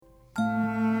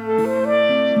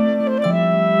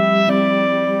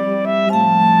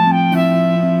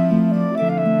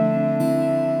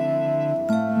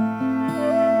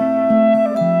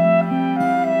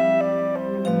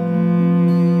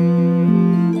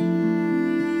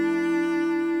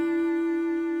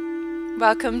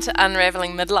Welcome to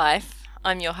Unraveling Midlife.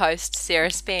 I'm your host,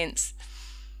 Sarah Spence.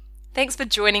 Thanks for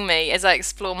joining me as I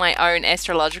explore my own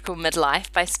astrological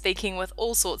midlife by speaking with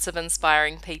all sorts of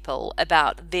inspiring people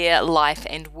about their life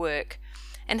and work,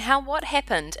 and how what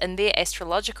happened in their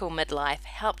astrological midlife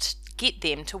helped get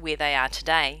them to where they are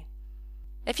today.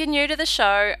 If you're new to the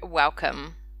show,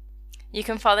 welcome. You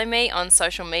can follow me on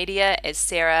social media as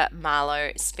Sarah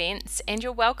Marlowe Spence, and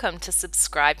you're welcome to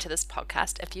subscribe to this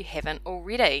podcast if you haven't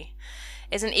already.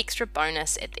 As an extra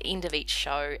bonus at the end of each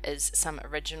show is some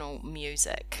original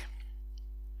music.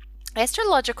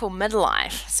 Astrological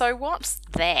midlife, so what's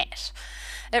that?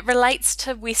 It relates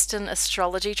to Western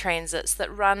astrology transits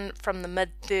that run from the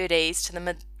mid-30s to the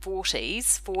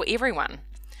mid-40s for everyone.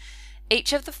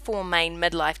 Each of the four main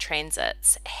midlife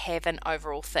transits have an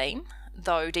overall theme,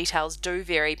 though details do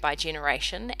vary by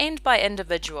generation and by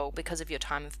individual because of your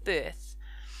time of birth.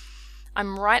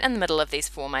 I'm right in the middle of these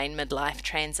four main midlife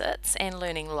transits and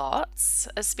learning lots,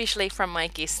 especially from my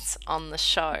guests on the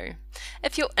show.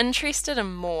 If you're interested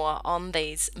in more on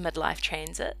these midlife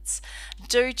transits,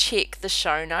 do check the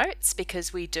show notes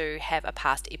because we do have a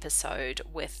past episode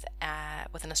with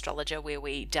an astrologer where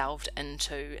we delved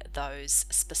into those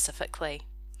specifically.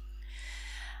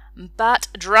 But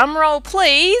drum roll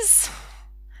please!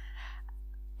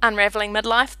 Unraveling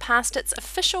Midlife passed its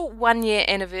official 1 year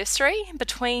anniversary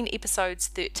between episodes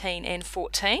 13 and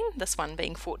 14, this one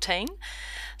being 14.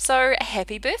 So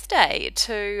happy birthday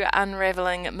to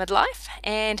Unraveling Midlife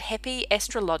and happy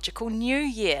astrological new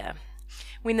year.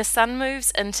 When the sun moves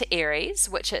into Aries,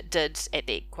 which it did at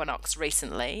the equinox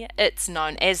recently, it's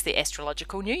known as the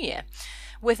astrological new year,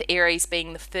 with Aries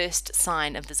being the first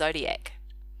sign of the zodiac.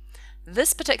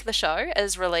 This particular show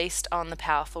is released on the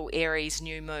powerful Aries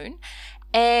new moon,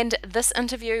 and this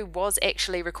interview was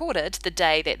actually recorded the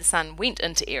day that the sun went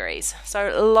into Aries, so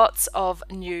lots of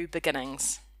new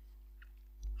beginnings.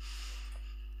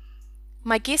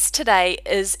 My guest today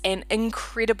is an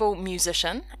incredible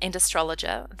musician and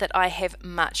astrologer that I have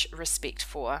much respect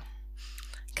for.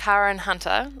 Karen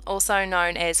Hunter, also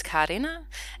known as Karina,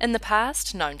 in the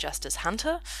past known just as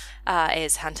Hunter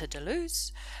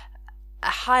Deleuze, a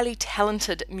highly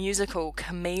talented musical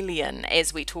chameleon,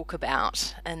 as we talk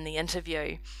about in the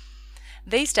interview.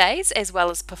 These days, as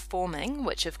well as performing,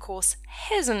 which of course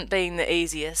hasn't been the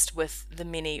easiest with the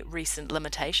many recent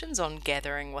limitations on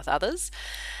gathering with others,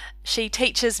 she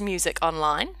teaches music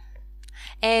online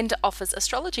and offers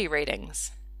astrology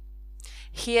readings.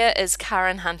 Here is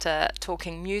Karen Hunter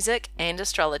talking music and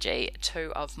astrology,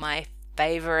 two of my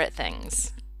favourite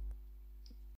things.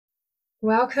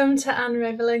 Welcome to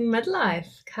Unraveling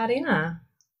Midlife, Karina.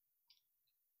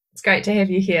 It's great to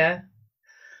have you here.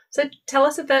 So tell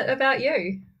us a bit about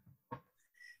you.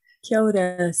 Kia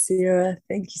ora, Sarah.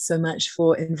 Thank you so much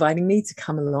for inviting me to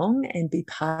come along and be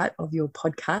part of your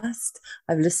podcast.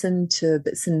 I've listened to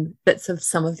bits of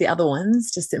some of the other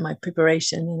ones just in my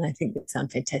preparation, and I think they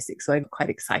sound fantastic, so I'm quite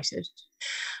excited.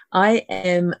 I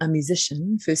am a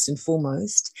musician, first and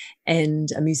foremost,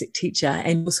 and a music teacher,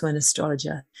 and also an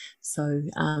astrologer. So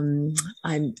I'm,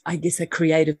 I guess, a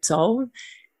creative soul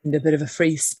and a bit of a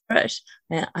free spirit.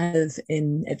 I live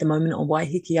at the moment on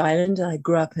Waiheke Island. I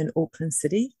grew up in Auckland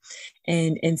City,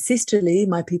 and ancestrally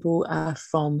my people are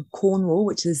from Cornwall,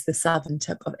 which is the southern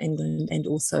tip of England, and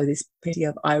also there's plenty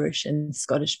of Irish and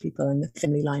Scottish people in the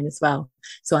family line as well.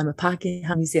 So I'm a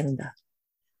Pākehā New Zealander.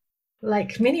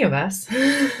 Like many of us.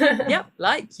 Yep,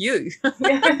 like you.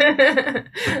 But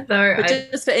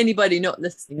just for anybody not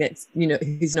listening, that's,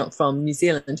 who's not from New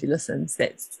Zealand who listens,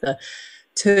 that's the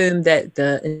term that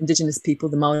the Indigenous people,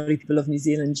 the Maori people of New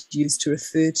Zealand, use to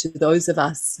refer to those of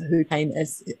us who came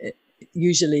as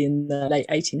usually in the late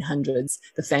 1800s,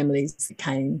 the families that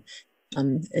came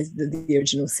as the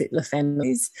original settler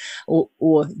families,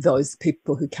 or those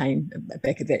people who came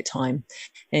back at that time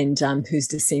and whose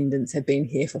descendants have been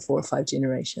here for 4 or 5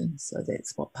 generations. So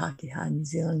that's what Pākehā New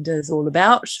Zealand is all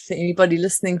about for anybody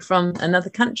listening from another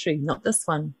country, not this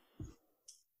one.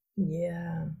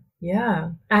 Yeah.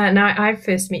 Now, I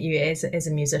first met you as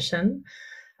a musician.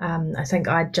 I think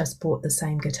I'd just bought the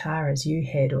same guitar as you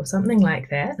had or something like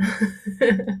that.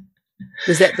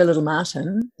 Was that the little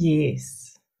Martin? Yes.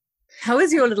 How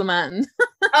is your little Martin?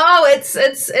 Oh,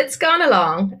 it's gone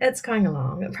along. It's going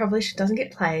along. It probably doesn't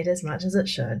get played as much as it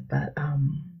should, but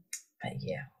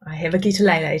yeah, I have a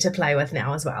ukulele to play with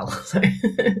now as well. So.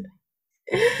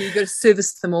 You've got to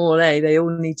service them all, eh? They all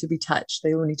need to be touched.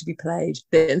 They all need to be played.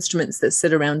 They're instruments that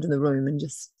sit around in the room and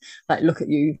just like look at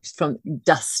you from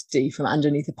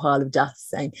underneath a pile of dust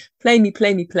saying, play me,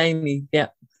 play me, play me. Yeah,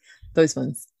 those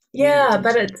ones. Yeah,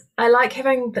 but I like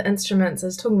having the instruments. I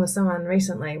was talking with someone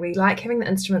recently. We like having the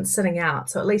instruments sitting out,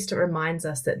 so at least it reminds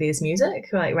us that there's music,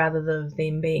 like rather than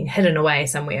them being hidden away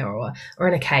somewhere or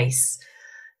in a case.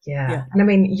 Yeah. And I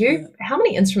mean, how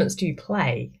many instruments do you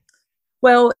play?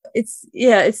 Well, it's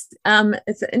an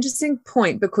interesting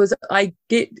point because I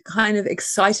get kind of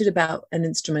excited about an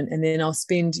instrument and then I'll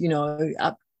spend,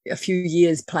 up a few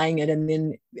years playing it, and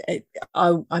then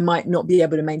I might not be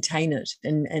able to maintain it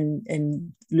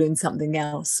and learn something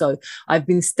else. So I've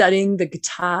been studying the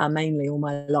guitar mainly all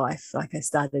my life. Like I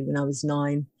started when I was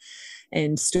 9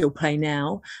 and still play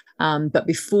now. But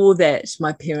before that,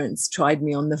 my parents tried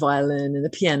me on the violin and the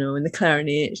piano and the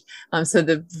clarinet. So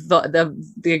the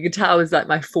guitar was like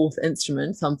my fourth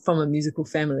instrument. So I'm from a musical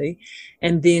family.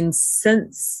 And then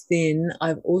since then,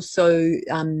 I've also,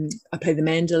 I play the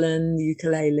mandolin, the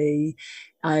ukulele.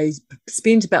 I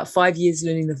spent about 5 years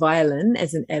learning the violin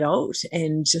as an adult,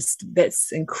 and just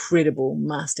that's incredible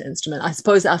master instrument. I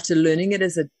suppose after learning it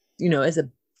as a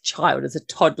child, as a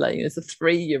toddler, as a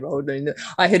 3-year-old,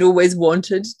 I had always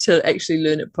wanted to actually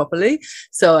learn it properly.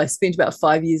 So I spent about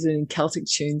 5 years learning Celtic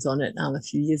tunes on it a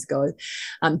few years ago.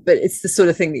 But it's the sort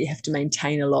of thing that you have to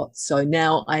maintain a lot. So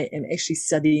now I am actually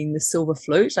studying the silver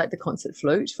flute, like the concert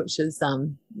flute, which is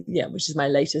my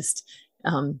latest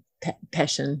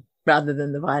passion, rather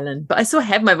than the violin. But I still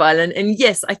have my violin, and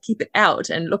yes, I keep it out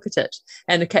and look at it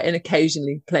and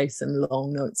occasionally play some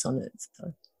long notes on it.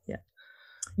 So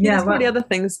there's many other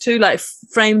things too, like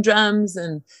frame drums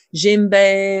and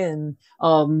djembe and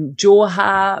jaw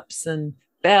harps and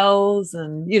bells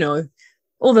and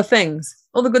all the things,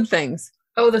 all the good things,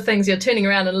 all the things you're turning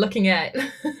around and looking at.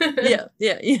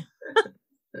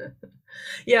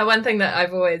 Yeah, one thing that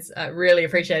I've always really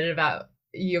appreciated about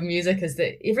your music is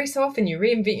that every so often you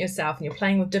reinvent yourself and you're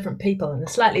playing with different people in a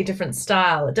slightly different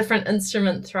style, a different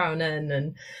instrument thrown in,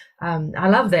 and I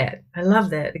love that. I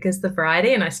love that because the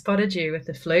variety. And I spotted you with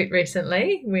the flute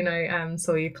recently when I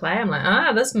saw you play. I'm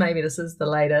like, this is the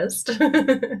latest.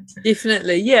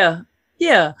 Definitely, yeah.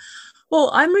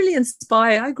 Well, I'm really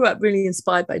inspired. I grew up really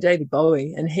inspired by David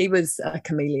Bowie, and he was a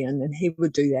chameleon, and he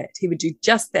would do that. He would do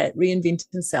just that,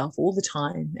 reinvent himself all the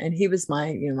time. And he was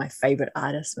my favorite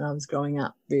artist when I was growing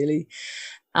up, really.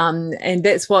 And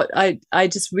that's what I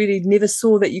just really never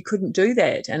saw, that you couldn't do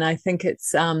that. And I think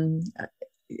it's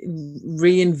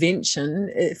reinvention,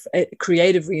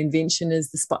 creative reinvention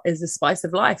is the spice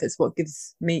of life. It's what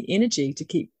gives me energy to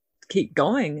keep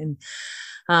going.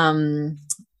 And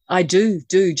I do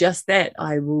just that.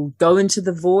 I will go into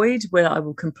the void where I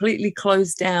will completely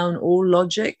close down all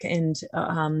logic and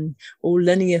all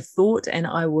linear thought, and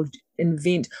I will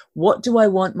invent, what do I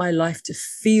want my life to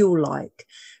feel like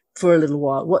for a little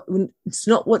while? It's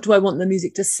not what do I want the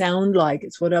music to sound like,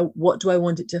 it's what do I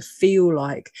want it to feel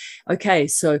like. Okay,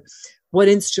 so what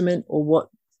instrument or what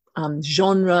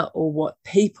genre or what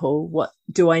people, what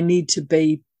do I need to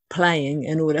be playing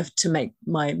in order to make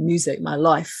my music, my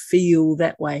life, feel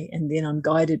that way? And then I'm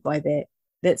guided by that.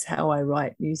 That's how I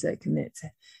write music, and that's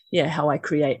how I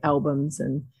create albums,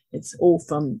 and it's all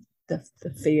from the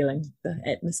feeling, the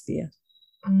atmosphere.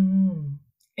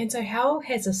 And so how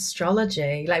has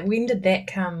astrology, like when did that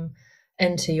come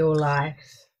into your life,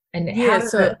 and how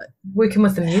does it working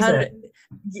with the music?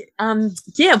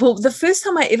 Well, the first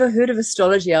time I ever heard of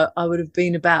astrology, I would have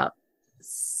been about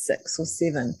 6 or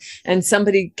 7, and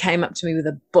somebody came up to me with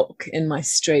a book in my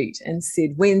street and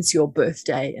said, "When's your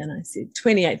birthday?" And I said,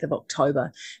 28th of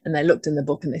October. And they looked in the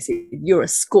book and they said, "You're a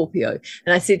Scorpio."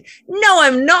 And I said, "No,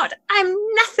 I'm not. I'm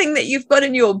nothing that you've got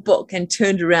in your book," and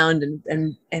turned around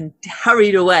and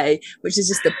hurried away, which is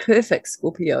just the perfect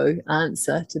Scorpio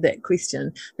answer to that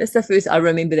question. That's the first, I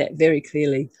remember that very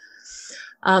clearly.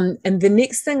 And the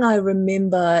next thing I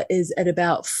remember is at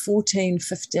about 14,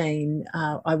 15,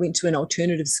 I went to an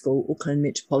alternative school, Auckland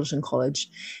Metropolitan College,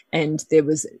 and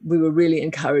we were really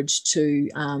encouraged to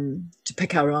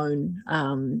pick our own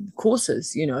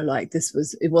courses. Like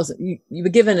it wasn't, you were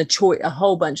given a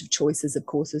whole bunch of choices of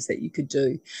courses that you could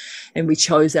do, and we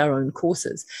chose our own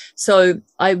courses. So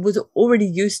I was already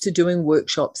used to doing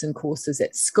workshops and courses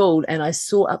at school, and I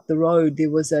saw up the road there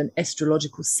was an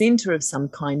astrological center of some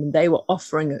kind, and they were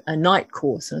offering a night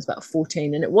course. And I was about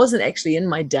 14, and it wasn't actually in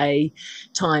my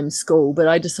daytime school, but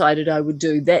I decided I would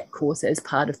do that course as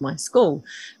part of my school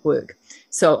work.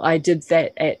 So I did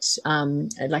that at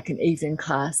like an evening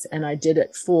class, and I did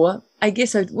it for, I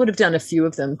guess I would have done a few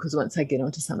of them, because once I get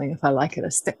onto something, if I like it, I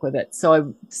stick with it.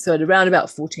 So at around about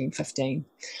 14, 15,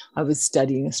 I was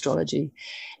studying astrology.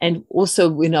 And also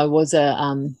when I was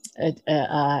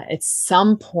at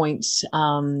some point,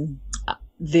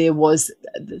 there was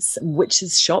this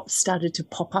witches' shops started to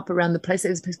pop up around the place.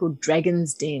 There was a place called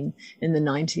Dragon's Den in the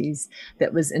 90s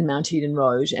that was in Mount Eden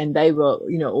Road. And they were,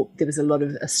 there was a lot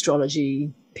of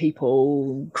astrology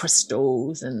people,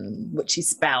 crystals and witchy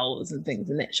spells and things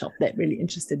in that shop. That really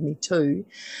interested me too.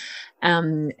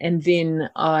 And then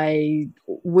I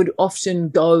would often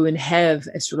go and have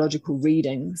astrological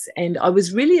readings. And I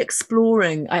was really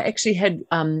exploring. I actually had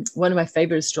one of my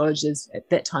favorite astrologers at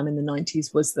that time in the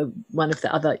 90s was one of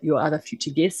your other future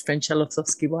guests, Francella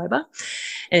Sofsky-Weiber.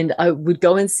 And I would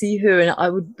go and see her, and I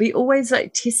would be always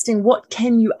like testing, what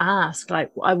can you ask?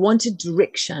 Like, I wanted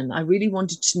direction. I really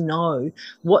wanted to know,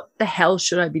 what the hell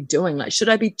should I be doing? Like, should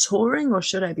I be touring, or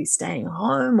should I be staying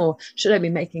home, or should I be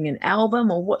making an album,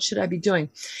 or what should I be doing?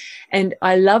 And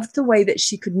I loved the way that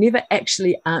she could never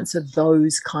actually answer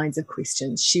those kinds of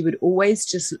questions. She would always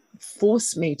just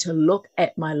force me to look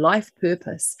at my life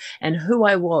purpose and who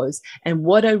I was and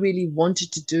what I really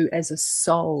wanted to do as a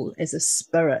soul, as a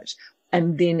spirit.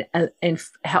 And then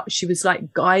how she was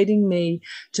like guiding me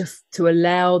to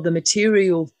allow the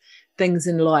material things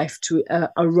in life to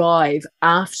arrive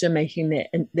after making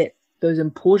those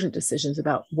important decisions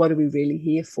about what are we really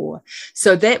here for.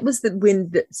 So that was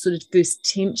when the sort of first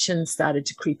tension started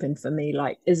to creep in for me.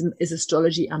 Like, is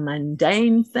astrology a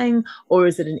mundane thing, or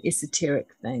is it an esoteric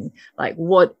thing? Like,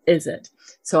 what is it?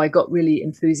 So I got really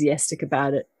enthusiastic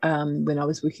about it when I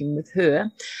was working with her.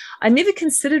 I never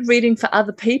considered reading for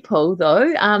other people,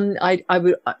 though.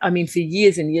 For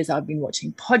years and years, I've been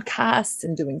watching podcasts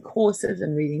and doing courses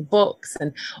and reading books,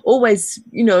 and always,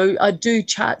 I do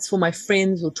charts for my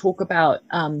friends or talk about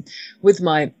with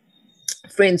my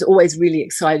friends, always really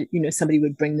excited. Somebody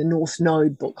would bring the North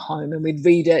Node book home and we'd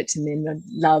read it, and then I'd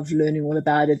love learning all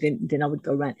about it. Then I would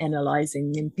go around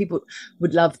analyzing, and people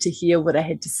would love to hear what I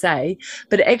had to say.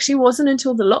 But it actually wasn't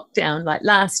until the lockdown, like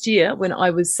last year, when I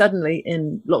was suddenly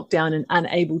in lockdown and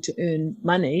unable to earn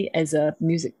money as a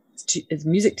music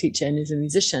teacher and as a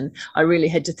musician, I really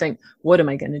had to think, what am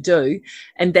I going to do?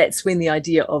 And that's when the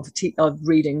idea of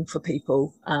reading for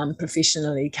people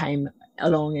professionally came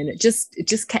along, and it just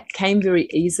came very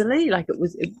easily. Like,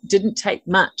 it didn't take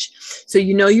much. So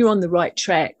you're on the right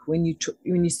track when you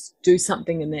do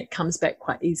something and that comes back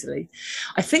quite easily.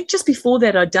 I think just before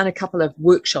that, I'd done a couple of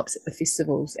workshops at the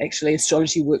festivals, actually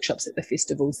astrology workshops at the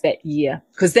festivals that year,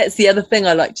 because that's the other thing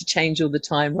I like to change all the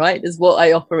time, right, is what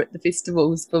I offer at the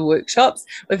festivals for workshops,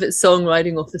 if it's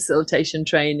songwriting or facilitation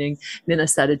training. Then I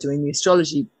started doing the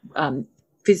astrology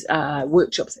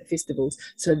workshops at festivals.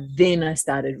 So then I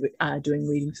started doing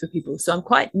readings for people. So I'm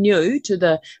quite new to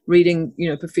the reading,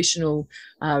 professional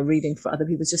reading for other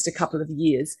people, just a couple of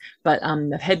years. But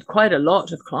I've had quite a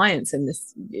lot of clients, and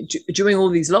during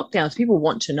all these lockdowns, people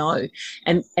want to know.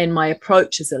 And my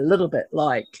approach is a little bit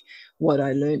like what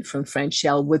I learned from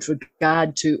Francella with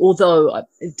regard to, although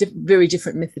very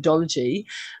different methodology,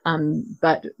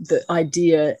 but the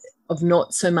idea of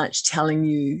not so much telling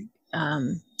you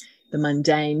the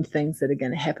mundane things that are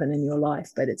going to happen in your life,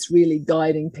 but it's really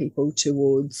guiding people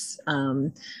towards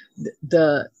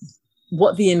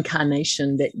what the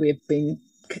incarnation that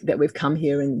we've come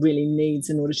here and really needs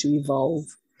in order to evolve.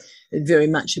 It's very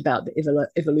much about the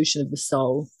evolution of the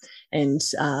soul and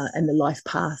the life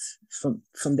path from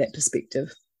that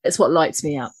perspective. It's what lights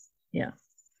me up. Yeah.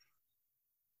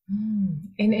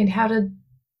 And how do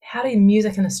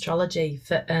music and astrology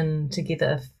fit in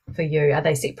together for you? Are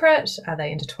they separate? Are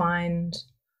they intertwined?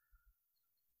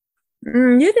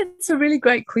 Yeah, that's a really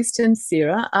great question,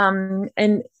 Sarah.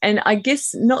 And I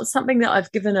guess not something that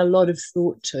I've given a lot of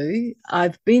thought to.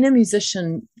 I've been a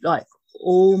musician like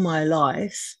all my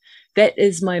life. That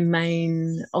is my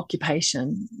main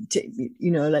occupation.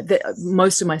 Like that,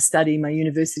 most of my study, my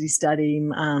university study,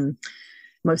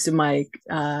 most of my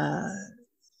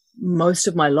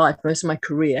life, most of my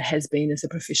career has been as a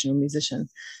professional musician.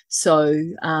 So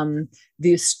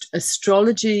the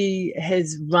astrology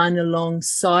has run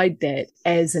alongside that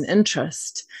as an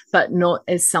interest, but not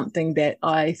as something that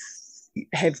I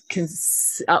have.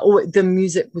 The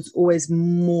music was always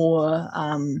more.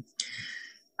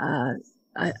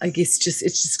 I guess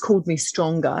it's just called me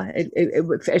stronger.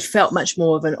 It felt much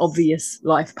more of an obvious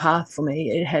life path for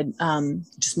me. It had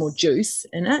just more juice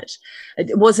in it.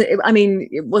 It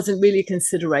wasn't really a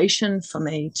consideration for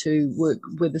me to work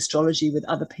with astrology with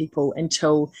other people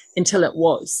until it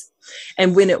was.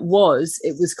 And when it was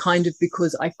kind of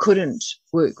because I couldn't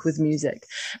work with music.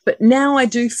 But now I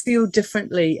do feel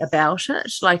differently about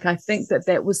it. Like, I think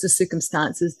that was the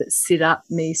circumstances that set up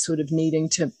me sort of needing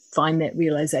to find that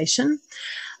realization.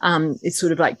 It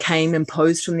sort of like came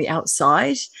imposed from the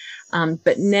outside.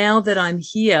 But now that I'm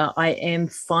here, I am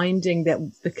finding that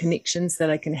the connections that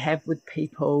I can have with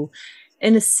people,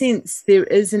 in a sense, there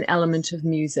is an element of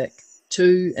music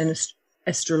to an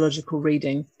astrological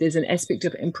reading. There's an aspect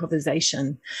of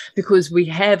improvisation, because we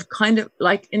have kind of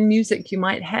like in music, you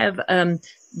might have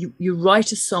you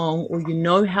write a song, or you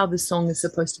know how the song is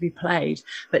supposed to be played,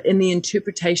 but in the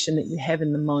interpretation that you have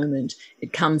in the moment,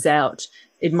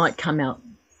 it might come out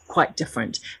quite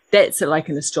different. That's like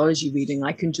an astrology reading.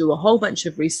 I can do a whole bunch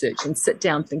of research and sit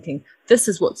down thinking, this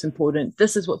is what's important,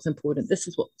 this is what's important, this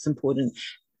is what's important.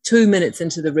 2 minutes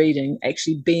into the reading,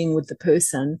 actually being with the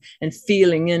person and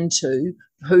feeling into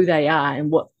who they are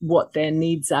and what their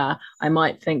needs are, I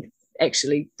might think,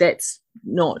 actually, that's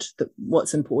not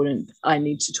what's important. I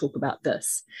need to talk about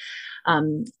this.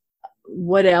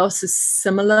 What else is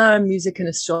similar? Music and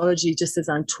astrology, just as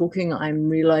I'm talking, I'm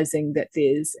realizing that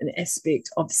there's an aspect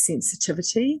of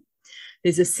sensitivity.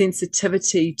 There's a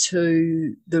sensitivity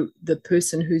to the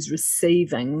person who's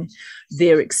receiving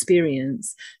their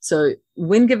experience. So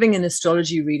when giving an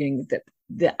astrology reading, that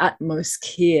the utmost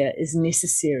care is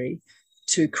necessary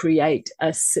to create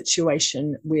a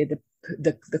situation where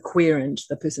the querent,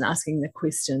 the person asking the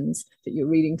questions that you're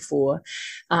reading for,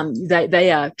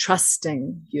 they are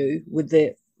trusting you with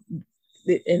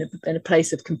in a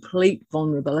place of complete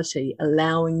vulnerability,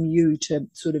 allowing you to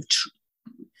sort of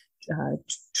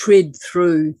tread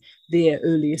through their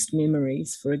earliest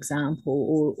memories, for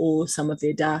example, or some of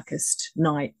their darkest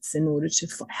nights, in order to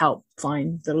help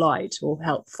find the light or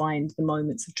help find the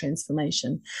moments of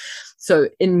transformation. So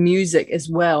in music as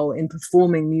well, in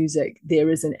performing music, there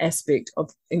is an aspect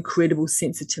of incredible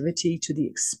sensitivity to the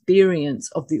experience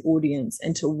of the audience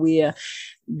and to where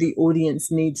the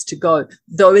audience needs to go.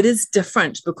 Though it is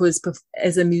different, because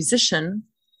as a musician,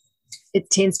 it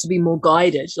tends to be more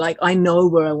guided. Like, I know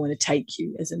where I want to take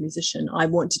you as a musician. I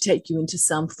want to take you into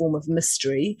some form of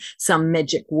mystery, some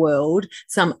magic world,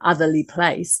 some otherly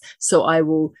place. So I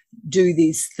will do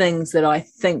these things that I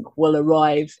think will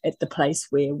arrive at the place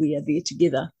where we are there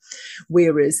together.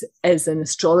 Whereas as an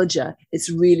astrologer, it's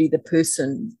really the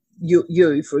person,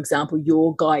 you, for example,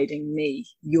 you're guiding me.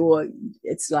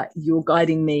 It's like you're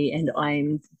guiding me, and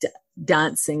I'm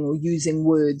dancing or using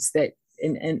words that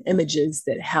and images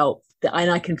that help.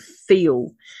 And I can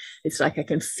feel, it's like I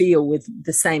can feel with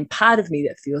the same part of me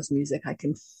that feels music. I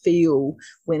can feel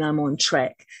when I'm on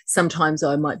track. Sometimes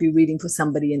I might be reading for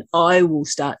somebody and I will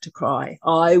start to cry.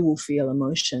 I will feel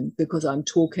emotion because I'm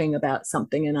talking about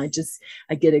something, and I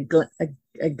get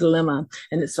a glimmer,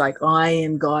 and it's like I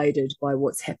am guided by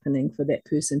what's happening for that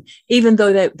person, even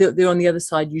though they're on the other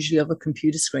side, usually of a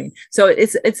computer screen. So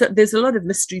there's a lot of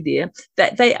mystery there.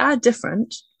 That they are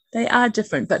different. They are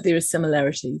different, but there are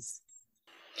similarities.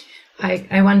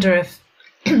 I wonder if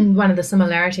one of the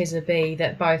similarities would be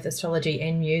that both astrology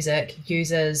and music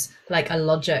uses like a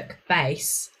logic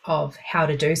base of how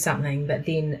to do something, but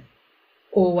then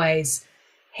always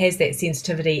has that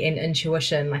sensitivity and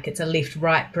intuition, like it's a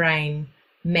left-right brain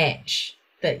match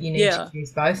that you need to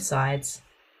use both sides.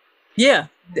 Yeah,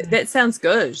 that sounds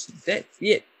good.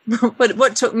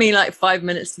 What took me like 5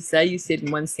 minutes to say, you said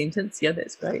in one sentence. Yeah,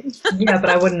 that's great. Yeah,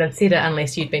 but I wouldn't have said it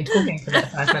unless you'd been talking for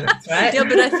that 5 minutes, right? Yeah,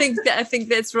 but I think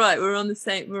that's right. We're on the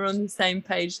same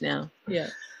page now. Yeah.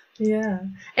 Yeah.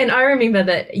 And I remember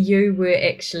that you were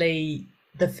actually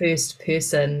the first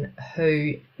person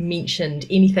who mentioned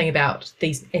anything about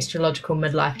these astrological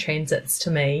midlife transits to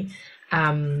me,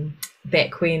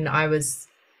 back when I was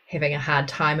having a hard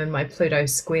time in my Pluto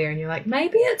square, and you're like,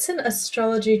 maybe it's an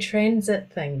astrology transit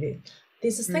thing.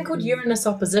 There's this thing called Uranus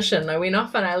opposition. I went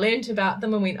off and I learned about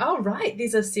them and went, oh, right,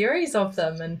 there's a series of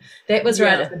them. And that was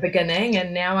right at the beginning.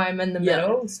 And now I'm in the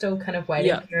middle, still kind of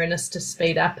waiting for Uranus to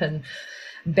speed up and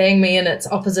bang me in its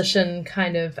opposition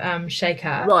kind of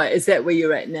shaker. Right, is that where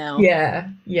you're at now? Yeah.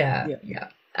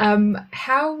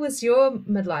 How was your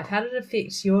midlife? How did it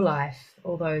affect your life?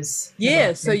 All those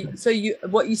so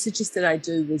what you suggested I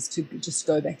do was to just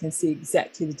go back and see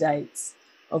exactly the dates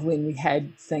of when we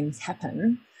had things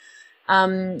happen.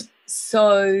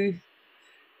 So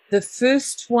the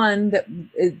first one,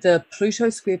 the Pluto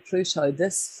square Pluto,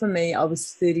 this for me, I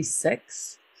was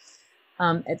 36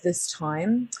 at this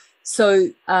time. So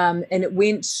and it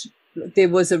went, there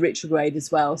was a retrograde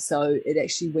as well, so it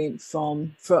actually went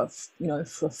for a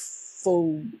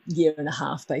full year and a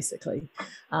half basically,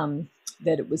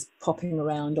 that it was popping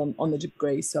around on the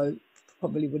degree, so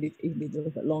probably would have even been a little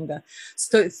bit longer.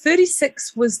 So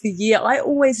 36 was the year. I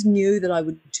always knew that I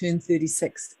would turn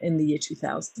 36 in the year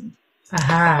 2000.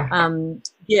 I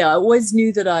always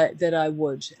knew that I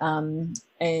would,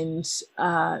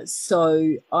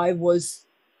 so I was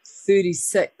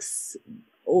 36,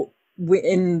 so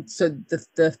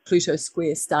the Pluto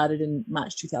Square started in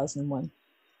March 2001,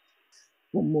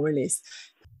 or more or less.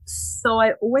 So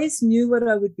I always knew what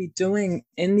I would be doing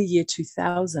in the year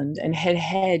 2000 and had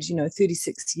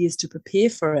 36 years to prepare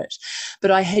for it.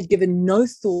 But I had given no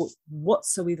thought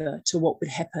whatsoever to what would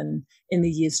happen in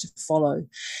the years to follow.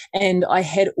 And I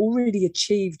had already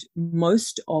achieved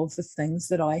most of the things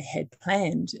that I had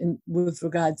planned with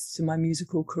regards to my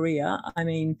musical career. I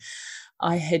mean,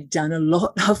 I had done a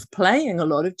lot of playing, a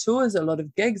lot of tours, a lot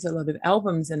of gigs, a lot of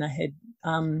albums, and I had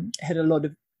had a lot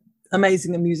of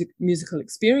amazing musical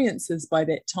experiences by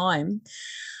that time.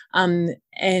 And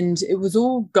it was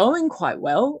all going quite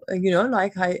well,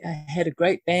 like I had a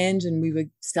great band and we were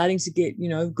starting to get,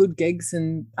 good gigs,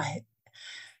 and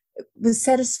it was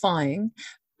satisfying,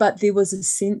 but there was a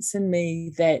sense in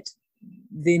me that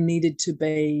there needed to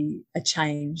be a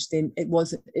change. Then I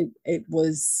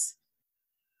was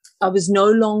no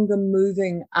longer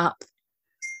moving up.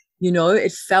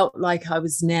 It felt like I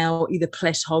was now either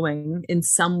plateauing in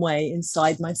some way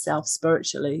inside myself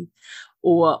spiritually,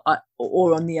 or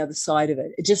on the other side of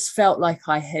it. It just felt like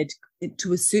I had,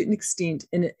 to a certain extent,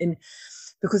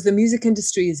 because the music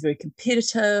industry is very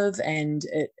competitive, and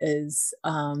it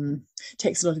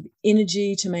takes a lot of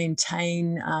energy to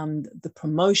maintain the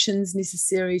promotions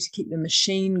necessary to keep the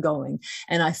machine going.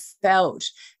 And I felt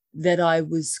that I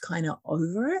was kind of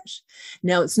over it.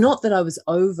 Now, it's not that I was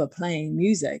over playing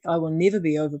music. I will never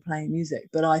be over playing music,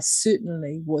 but I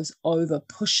certainly was over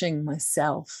pushing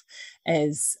myself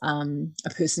as a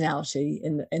personality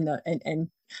and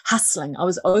hustling. I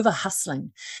was over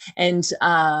hustling, and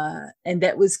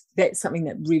that's something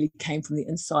that really came from the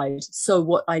inside. So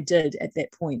what I did at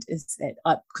that point is that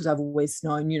because I've always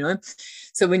known,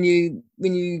 so when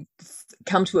you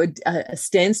come to a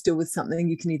standstill with something,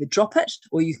 you can either drop it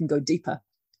or you can go deeper.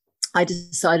 I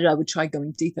decided I would try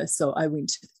going deeper, so I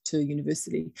went to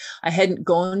university. I hadn't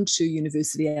gone to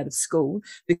university out of school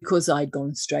because I'd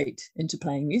gone straight into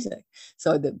playing music.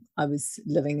 So that I was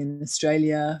living in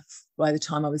Australia by the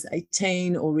time I was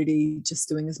 18, already just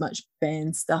doing as much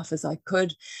band stuff as I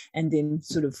could, and then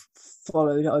sort of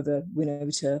went over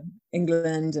to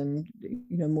England and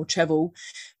more travel.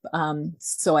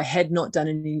 So I had not done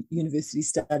any university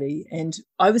study, and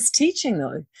I was teaching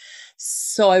though.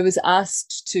 So I was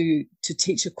asked to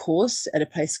teach a course at a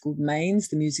place called Mains,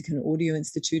 the Music and Audio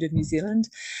Institute of New Zealand,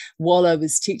 while I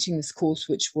was teaching this course,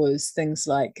 which was things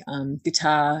like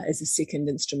guitar as a second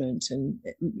instrument and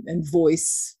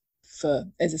voice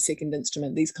as a second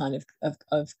instrument, these kind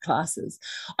of classes.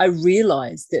 I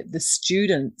realized that the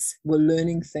students were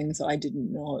learning things I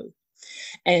didn't know.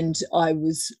 And I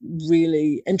was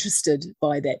really interested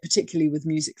by that, particularly with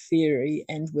music theory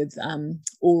and with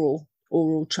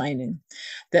oral training,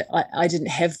 that I didn't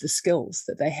have the skills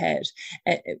that they had,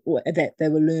 that they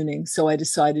were learning. So I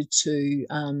decided to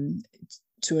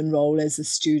enroll as a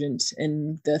student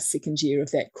in the second year of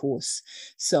that course.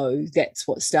 So that's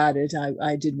what started.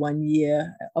 I did 1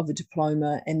 year of a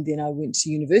diploma, and then I went to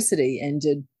university and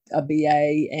did a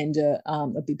BA and a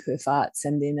BPerf Arts,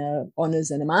 and then a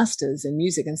honours and a master's in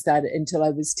music, and started until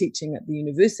I was teaching at the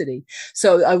university.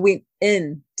 So I went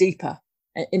in deeper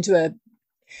into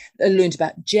I learned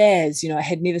about jazz. I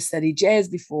had never studied jazz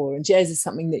before, and jazz is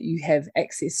something that you have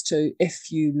access to if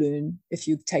you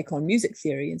take on music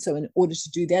theory. And so in order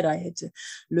to do that, I had to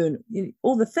learn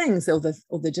all the things, all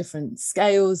the different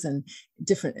scales and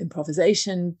different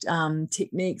improvisation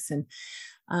techniques. And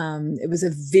it was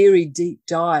a very deep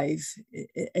dive,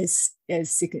 as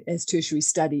tertiary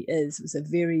study is. It was a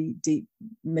very deep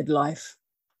midlife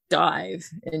dive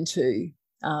into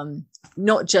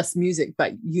not just music,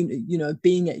 but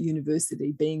being at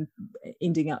university,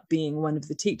 ending up being one of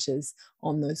the teachers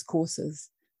on those courses.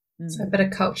 So a bit of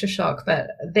culture shock,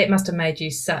 but that must have made you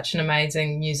such an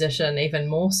amazing musician, even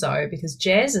more so, because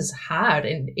jazz is hard,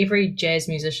 and every jazz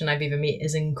musician I've ever met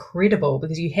is incredible,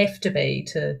 because you have to be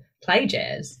to play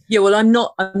jazz. Yeah, well, I'm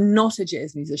not a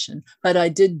jazz musician, but I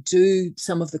did do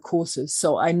some of the courses,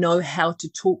 so I know how to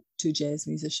talk to jazz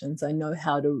musicians. I know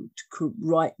how to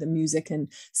write the music and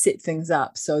set things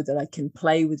up so that I can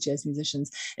play with jazz musicians.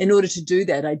 In order to do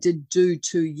that, I did do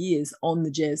 2 years on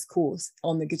the jazz course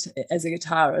as a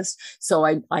guitarist. So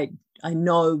I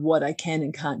know what I can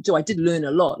and can't do. I did learn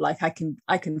a lot. Like I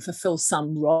can fulfill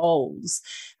some roles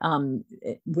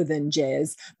within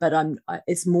jazz, but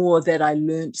it's more that I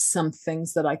learned some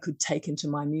things that I could take into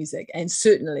my music. And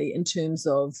certainly in terms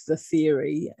of the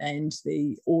theory and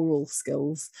the oral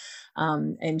skills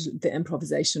and the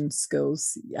improvisation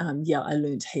skills, I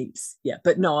learned heaps. Yeah,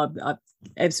 but no, I'm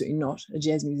absolutely not a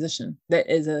jazz musician.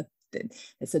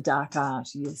 It's a dark art,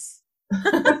 yes.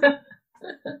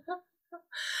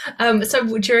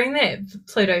 So during that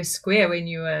Pluto square, when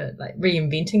you were like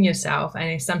reinventing yourself,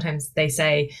 and sometimes they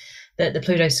say that the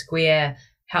Pluto square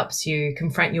helps you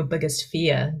confront your biggest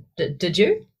fear. Did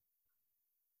you?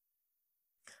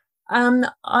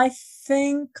 I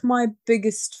think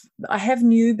I have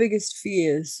new biggest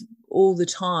fears all the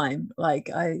time. Like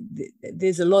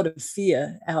there's a lot of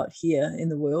fear out here in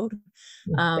the world.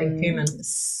 Being human.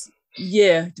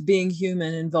 Yeah, being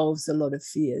human involves a lot of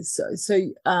fears.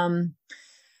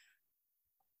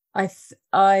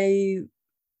 I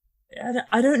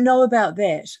don't know about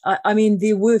that. I mean,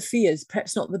 there were fears,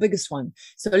 perhaps not the biggest one.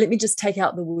 So let me just take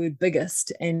out the word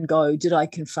biggest and go, did I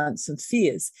confront some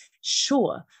fears?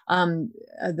 Sure.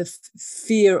 The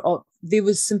fear of, there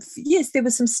was some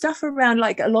stuff around,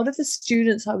 like a lot of the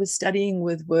students I was studying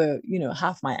with were,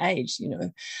 half my age,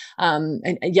 and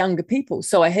younger people.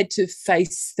 So I had to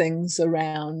face things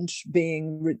around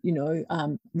being,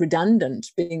 redundant,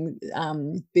 being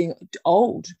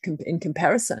old in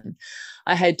comparison.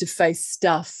 I had to face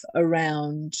stuff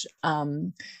around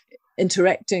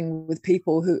interacting with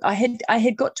people who I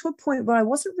had got to a point where I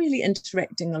wasn't really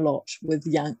interacting a lot with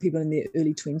young people in their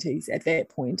early 20s. At that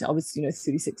point, I was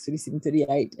 36, 37,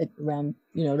 38, around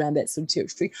that sort of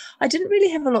territory. I didn't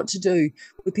really have a lot to do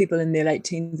with people in their late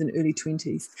teens and early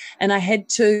 20s, and I had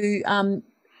to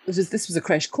this was a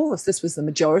crash course. This was the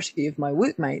majority of my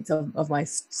workmates, of my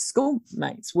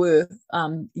schoolmates, were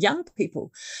young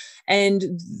people,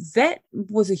 and that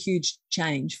was a huge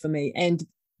change for me. And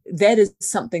that is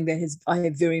something that I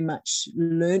have very much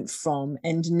learnt from,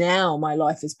 and now my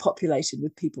life is populated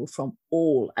with people from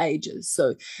all ages.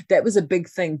 So that was a big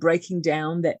thing, breaking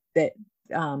down that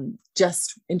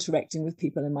just interacting with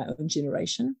people in my own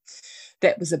generation.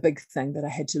 That was a big thing that I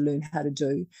had to learn how to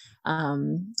do.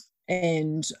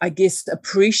 And I guess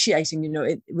appreciating,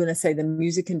 when I say the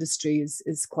music industry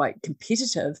is quite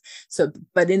competitive. So,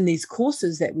 but in these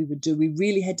courses that we would do, we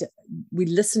really we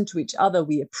listened to each other,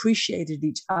 we appreciated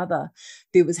each other.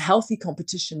 There was healthy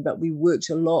competition, but we worked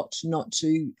a lot not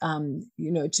to,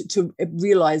 to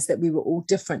realize that we were all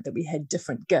different, that we had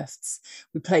different gifts.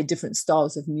 We played different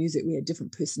styles of music. We had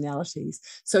different personalities.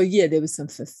 So yeah, there was some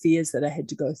fears that I had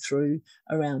to go through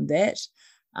around that.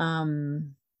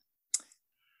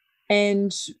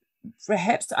 And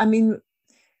perhaps,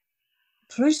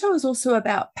 Pluto is also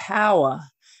about power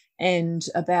and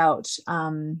about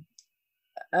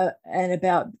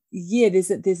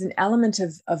there's an element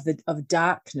of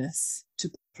darkness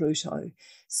to Pluto.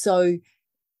 So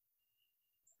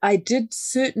I did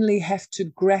certainly have to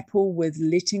grapple with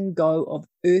letting go of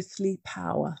earthly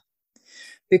power,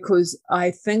 because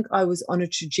I think I was on a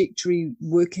trajectory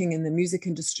working in the music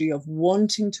industry of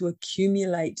wanting to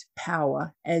accumulate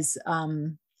power. As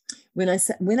when I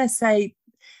say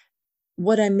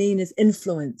what I mean is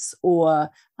influence, or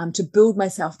to build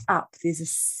myself up. There's a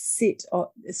set of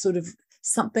sort of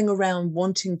something around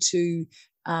wanting to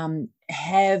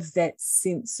have that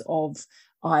sense of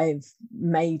I've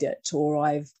made it, or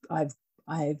I've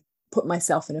put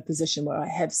myself in a position where I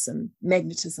have some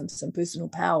magnetism, some personal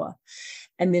power.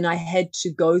 And then I had to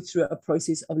go through a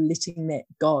process of letting that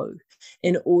go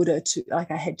in order to, I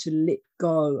had to let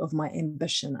go of my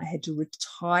ambition. I had to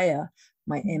retire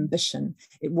my ambition.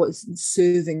 It wasn't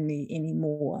serving me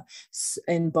anymore.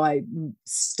 And by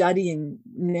studying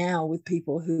now with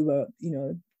people who are,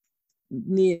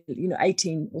 near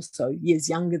 18 or so years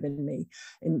younger than me,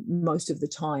 and most of the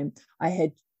time I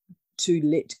had to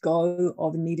let go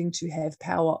of needing to have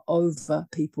power over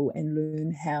people and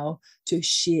learn how to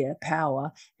share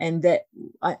power. And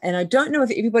I don't know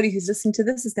if everybody who's listening to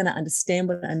this is going to understand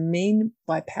what I mean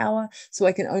by power. So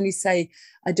I can only say,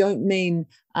 I don't mean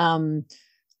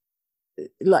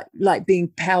like being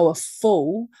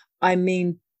powerful. I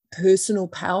mean personal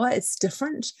power. It's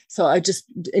different. So I just,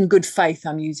 in good faith,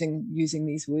 I'm using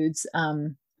these words.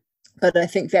 But I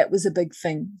think that was a big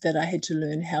thing that I had to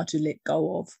learn how to let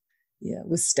go of. Yeah,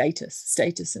 with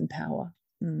status and power.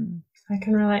 I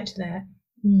can relate to that.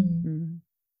 And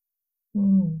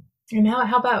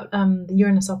how about the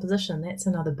Uranus opposition? That's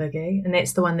another biggie, and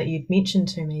that's the one that you'd mentioned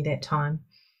to me that time.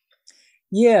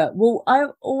 Yeah, well, I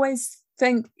always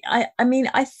think, I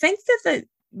think that the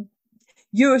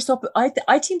Uranus,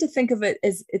 I tend to think of it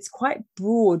as it's quite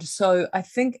broad. So I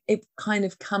think it kind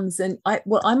of comes in.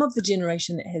 I'm of the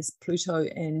generation that has Pluto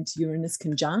and Uranus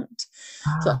conjunct.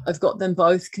 So I've got them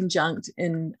both conjunct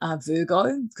in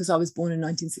Virgo, because I was born in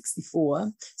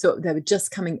 1964. So they were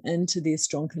just coming into their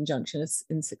strong conjunction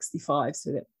in 65.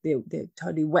 So that they're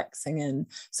totally waxing in.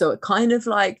 So it kind of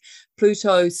like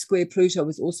Pluto square Pluto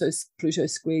was also Pluto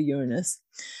square Uranus,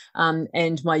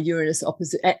 and my Uranus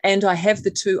opposite, and I have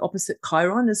the two opposite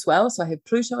Chiron as well. So I have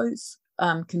Pluto's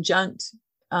conjunct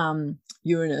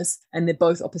Uranus, and they're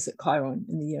both opposite Chiron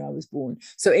in the year I was born.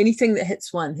 So anything that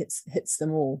hits one hits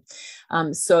them all.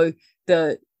 So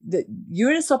the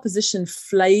Uranus opposition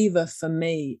flavor for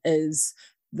me is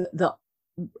the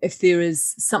if there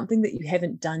is something that you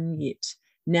haven't done yet,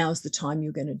 now's the time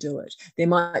you're going to do it. There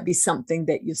might be something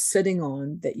that you're sitting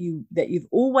on that you've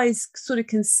always sort of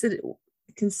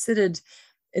considered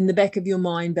in the back of your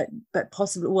mind, but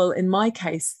possibly, well, in my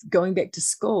case, going back to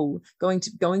school, going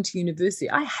to university.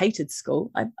 I hated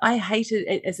school. I hated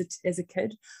it as a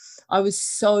kid. I was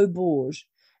so bored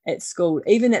at school,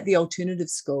 even at the alternative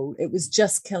school. It was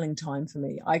just killing time for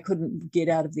me. I couldn't get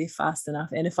out of there fast enough,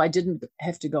 and if I didn't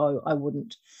have to go, I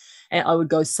wouldn't. And I would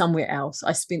go somewhere else.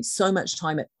 I spent so much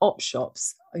time at op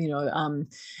shops,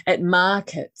 at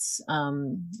markets,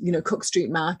 Cook Street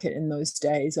Market in those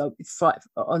days.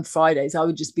 On Fridays, I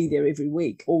would just be there every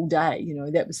week, all day.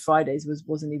 That was Fridays,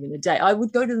 wasn't even a day. I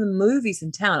would go to the movies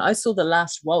in town. I saw The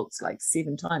Last Waltz like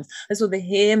 7 times. I saw the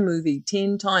Hair movie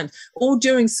 10 times, all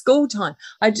during school time.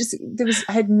 I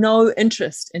had no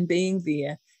interest in being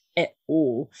there at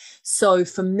all. So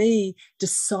for me,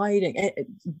 deciding,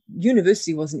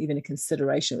 university wasn't even a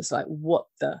consideration. It was like,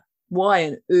 why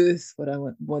on earth would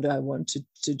I want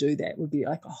to do that? It would be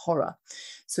like a horror.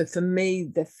 So for me,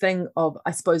 the thing of,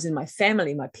 I suppose in my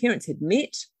family, my parents had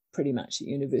met pretty much at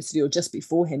university or just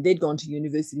beforehand. They'd gone to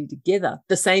university together,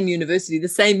 the same university, the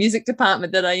same music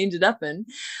department that I ended up in.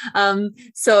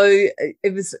 So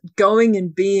it was going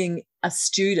and being a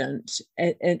student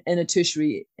in a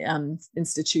tertiary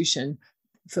institution.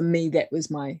 For me, that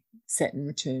was my Saturn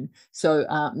return. So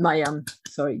my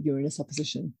Uranus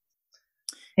opposition.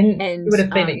 And you would have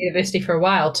been at university for a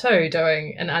while too,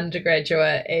 doing an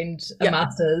undergraduate and a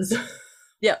master's.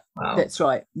 Yeah, wow. That's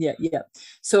right. Yeah.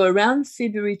 So around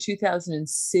February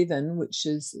 2007, which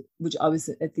I was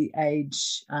at the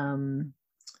age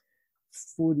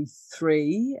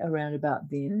 43, around about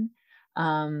then.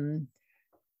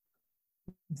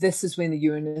 This is when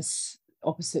the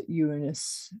opposite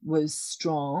Uranus was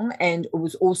strong, and it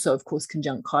was also, of course,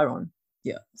 conjunct Chiron.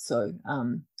 Yeah. So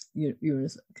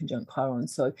Uranus conjunct Chiron.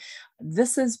 So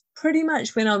this is pretty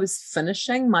much when I was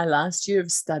finishing my last year of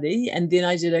study, and then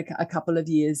I did a couple of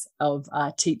years of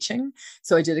teaching.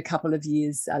 So I did a couple of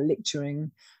years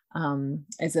lecturing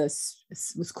as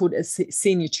was called a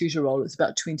senior tutor role. It's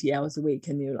about 20 hours a week,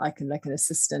 and you're like an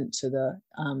assistant to the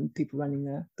people running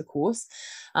the course.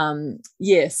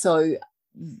 So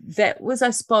that was, I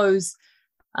suppose,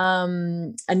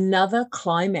 another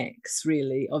climax,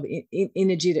 really, of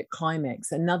energetic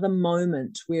climax, another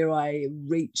moment where I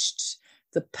reached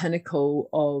the pinnacle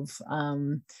of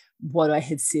what I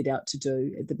had set out to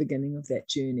do at the beginning of that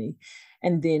journey.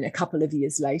 And then a couple of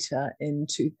years later, in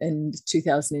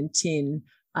 2010,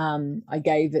 I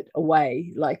gave it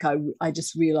away. Like I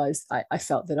just realized I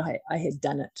felt that I had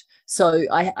done it. So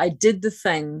I did the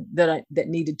thing that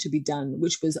needed to be done,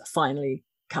 which was finally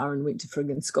Karen went to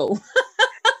friggin' school.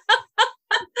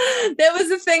 That was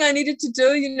the thing I needed to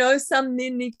do. Some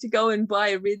men need to go and buy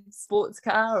a red sports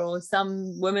car, or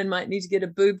some women might need to get a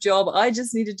boob job. I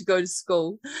just needed to go to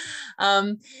school.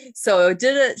 So I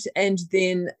did it. And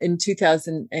then in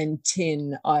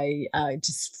 2010, I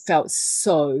just felt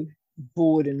so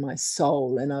bored in my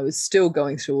soul, and I was still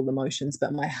going through all the motions,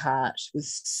 but my heart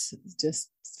was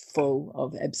just full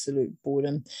of absolute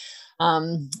boredom. I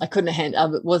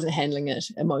wasn't handling it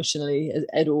emotionally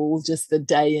at all, just the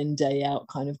day in, day out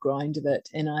kind of grind of it.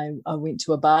 And I went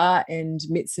to a bar and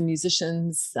met some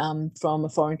musicians from a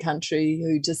foreign country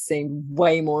who just seemed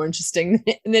way more interesting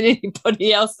than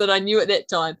anybody else that I knew at that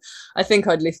time. I think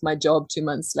I'd left my job 2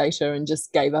 months later and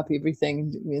just gave up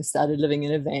everything and started living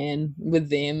in a van with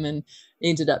them, and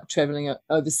ended up traveling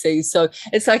overseas. So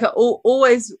it's like I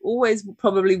always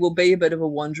probably will be a bit of a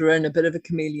wanderer and a bit of a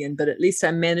chameleon, but at least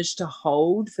I managed to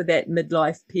hold for that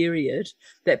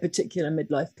particular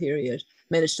midlife period,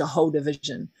 managed to hold a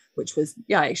vision, which was,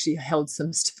 I actually held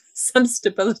some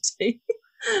stability.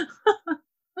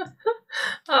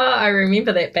 I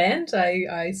remember that band.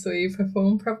 I saw you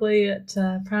perform probably at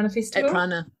Prana Festival. At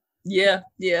Prana. Yeah.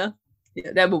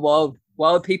 They were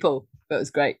wild people, but it was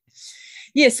great.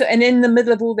 Yeah, so, and in the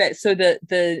middle of all that, so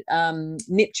the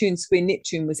Neptune square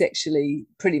Neptune was actually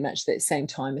pretty much that same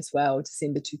time as well,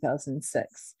 December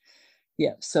 2006.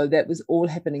 Yeah, so that was all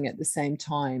happening at the same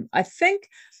time. I think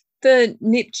the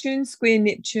Neptune square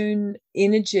Neptune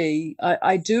energy,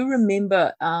 I do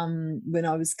remember when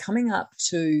I was coming up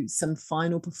to some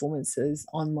final performances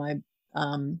on my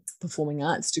performing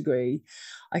arts degree,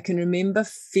 I can remember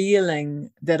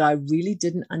feeling that I really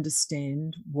didn't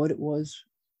understand what it was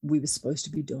we were supposed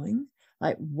to be doing.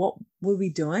 Like, what were we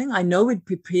doing? I know we'd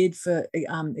prepared for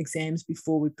exams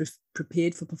before, we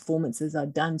prepared for performances.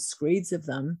 I'd done screeds of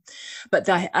them, but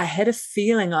I had a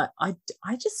feeling I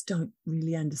just don't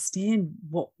really understand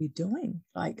what we're doing.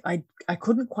 Like, I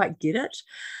couldn't quite get it.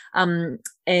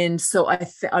 And so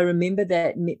I remember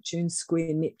that Neptune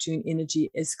square, Neptune energy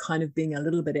is kind of being a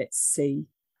little bit at sea,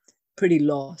 pretty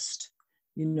lost,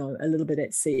 a little bit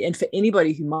at sea. And for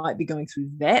anybody who might be going through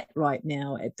that right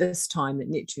now at this time, that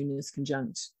Neptune is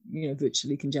conjunct,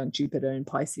 virtually conjunct Jupiter and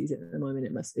Pisces at the moment,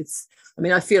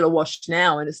 I feel awash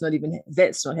now, and that's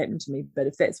not happening to me. But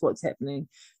if that's what's happening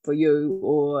for you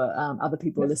or other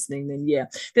people listening, then yeah,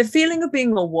 the feeling of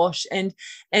being awash. And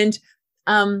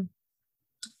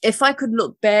if I could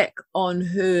look back on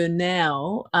her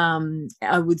now,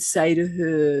 I would say to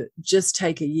her, just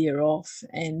take a year off,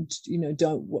 and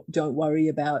don't worry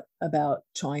about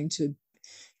trying to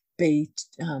be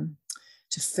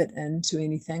to fit into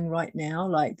anything right now.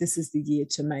 Like, this is the year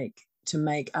to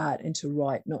make art and to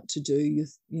write, not to do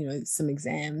some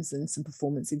exams and some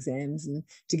performance exams and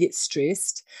to get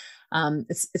stressed.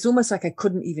 It's almost like I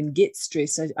couldn't even get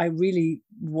stressed. I really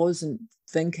wasn't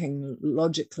thinking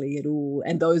logically at all,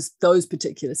 and those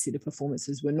particular set of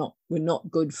performances were not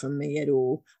good for me at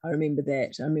all. I remember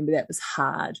that was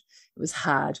hard. It was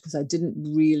hard because I didn't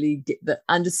really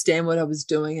understand what I was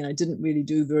doing, and I didn't really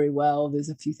do very well. There's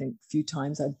a few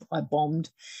times I bombed.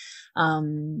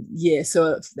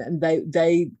 So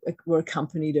they were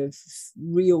accompanied of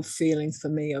real feelings for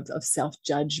me of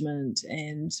self-judgment,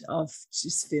 and of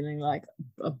just feeling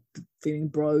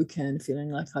broken,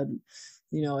 feeling like I'd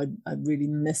really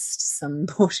missed some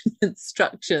important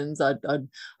instructions. I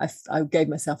gave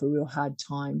myself a real hard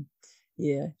time,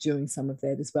 during some of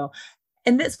that as well.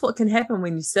 And that's what can happen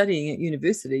when you're studying at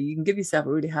university. You can give yourself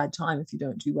a really hard time if you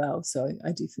don't do well. So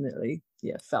I definitely,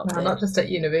 felt that. Not just at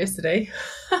university.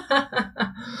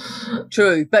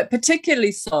 True, but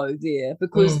particularly so there,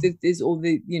 because there's all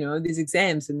the, there's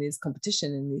exams and there's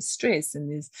competition and there's stress and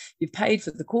you've paid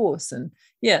for the course, and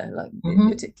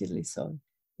particularly so.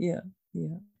 Yeah.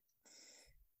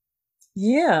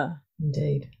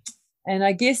 Indeed. And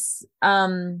I guess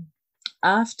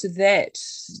after that,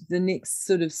 the next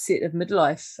sort of set of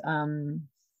midlife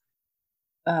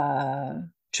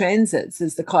transits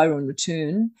is the Chiron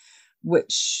return,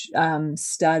 which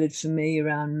started for me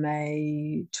around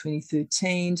May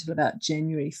 2013 till about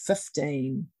January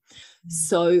 15.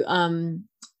 So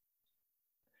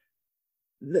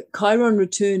the Chiron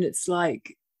return, it's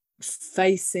like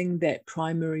facing that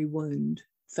primary wound,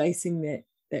 facing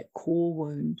that core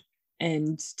wound,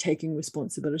 and taking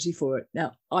responsibility for it.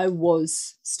 Now, I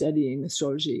was studying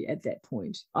astrology at that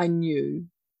point. I knew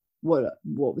what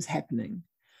was happening.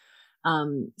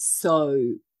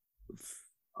 So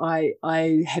I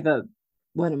have I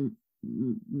don't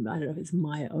know if it's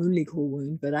my only core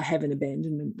wound, but I have an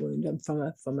abandonment wound. I'm from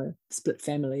a split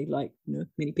family, like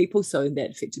many people, so that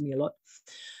affected me a lot.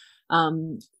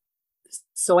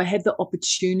 So I had the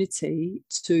opportunity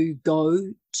to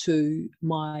go to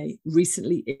my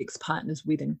recently ex-partner's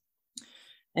wedding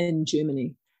in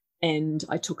Germany, and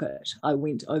I took it. I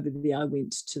went over there. I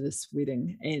went to this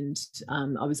wedding, and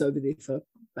I was over there for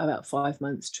about 5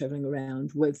 months, traveling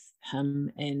around with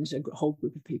him and a whole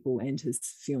group of people and his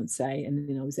fiancée, and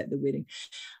then I was at the wedding.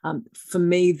 For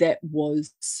me, that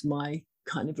was my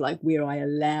kind of like where I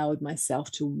allowed myself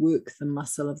to work the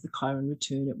muscle of the Chiron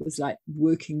return. It was like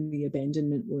working the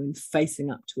abandonment wound,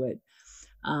 facing up to it,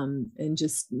 and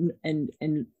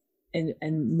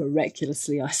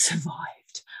miraculously I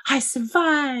survived. I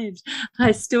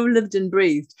still lived and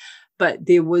breathed, but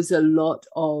there was a lot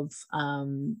of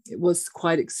it was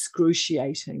quite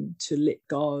excruciating to let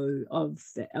go of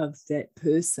that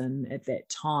person at that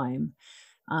time,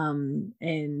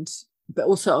 but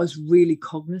also I was really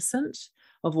cognizant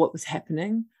of what was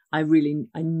happening. I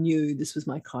knew this was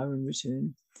my Chiron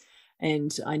return,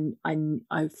 and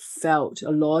I felt a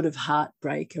lot of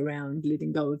heartbreak around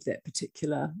letting go of that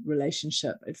particular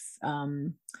relationship.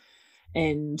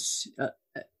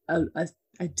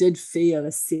 I did feel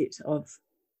a set of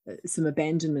some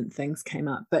abandonment things came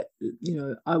up, but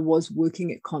I was working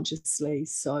it consciously,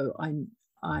 so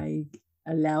I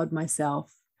allowed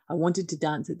myself. I wanted to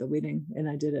dance at the wedding, and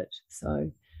I did it.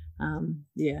 So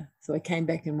so I came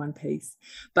back in one piece,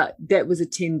 but that was a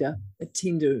tender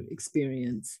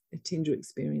experience. I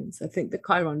think the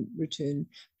Chiron return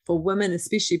for women,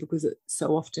 especially because it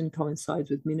so often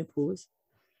coincides with menopause,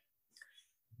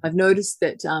 I've noticed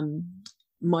that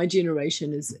my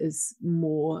generation is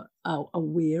more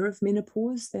aware of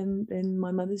menopause than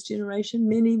my mother's generation.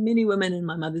 Many women in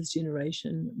my mother's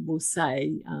generation will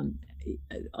say,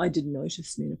 I didn't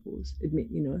notice menopause.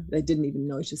 They didn't even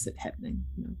notice it happening.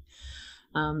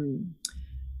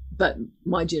 But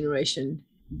my generation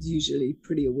is usually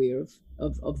pretty aware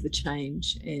of the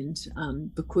change, and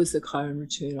because the Chiron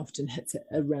return often hits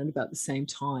around about the same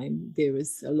time, there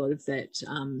is a lot of that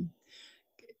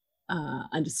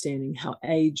understanding how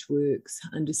age works,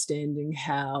 understanding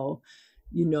how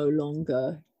you no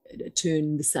longer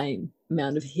turn the same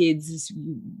amount of heads as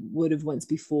you would have once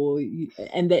before.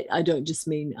 And that I don't just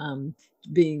mean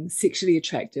being sexually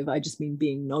attractive, I just mean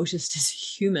being noticed as a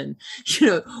human,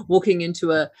 walking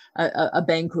into a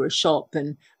bank or a shop,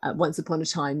 and once upon a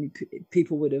time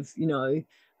people would have,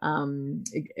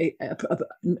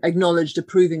 acknowledged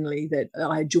approvingly that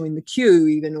I had joined the queue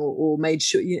even, or made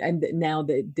sure, and now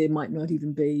that there might not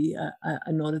even be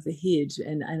a nod of the head,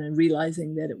 and I'm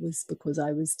realizing that it was because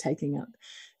I was taking up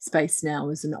space now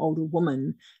as an older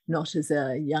woman, not as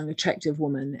a young attractive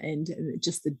woman, and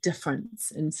just the difference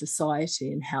in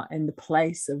society and the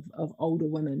place of older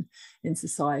women in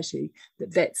society,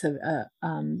 that's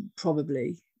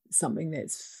probably something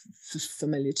that's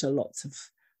familiar to lots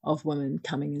of women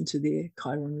coming into their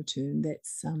Chiron return.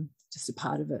 That's just a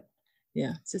part of it.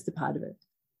 Yeah, it's just a part of it.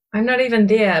 I'm not even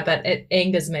there, but it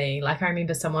angers me. Like, I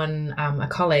remember someone, a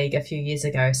colleague a few years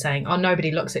ago saying, oh,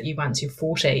 nobody looks at you once you're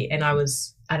 40. And I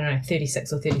was,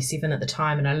 36 or 37 at the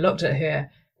time. And I looked at her,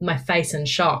 my face in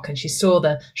shock, and she saw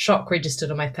the shock registered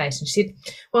on my face. And she said,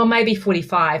 well, maybe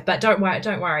 45, but don't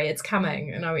worry, it's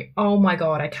coming. And I went, oh my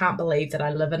God, I can't believe that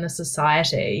I live in a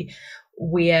society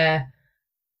where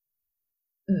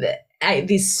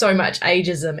there's so much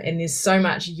ageism and there's so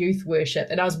much youth worship.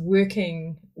 And I was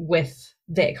working with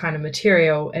that kind of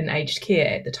material in aged care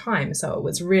at the time, so it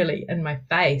was really in my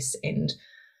face. And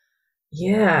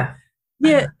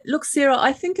look, Sarah,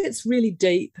 I think it's really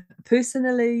deep.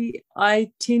 Personally,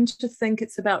 I tend to think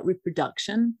it's about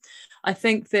reproduction. I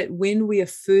think that when we are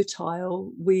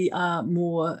fertile, we are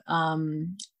more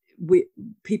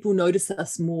people notice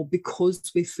us more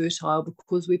because we're fertile,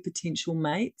 because we're potential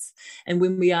mates. And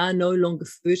when we are no longer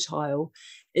fertile,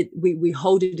 we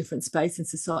hold a different space in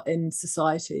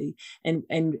society, and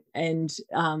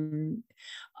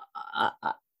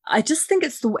I just think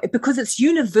it's the way, because it's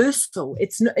universal.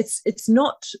 It's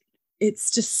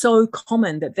just so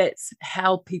common that's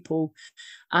how people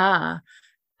are.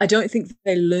 I don't think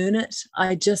they learn it.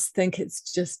 I just think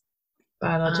it's just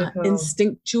biological,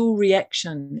 instinctual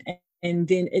reaction. And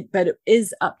then but it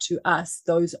is up to us,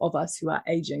 those of us who are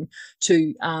aging,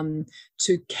 to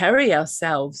carry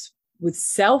ourselves with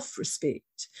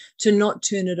self-respect, to not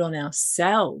turn it on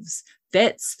ourselves.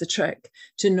 That's the trick,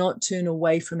 to not turn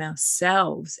away from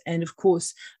ourselves. And of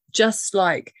course, just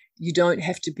like you don't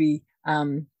have to be,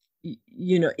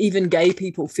 even gay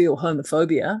people feel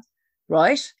homophobia,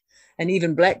 right? And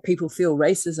even Black people feel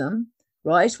racism,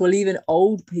 right? Well, even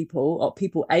old people or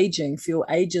people aging feel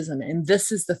ageism. And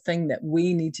this is the thing that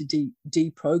we need to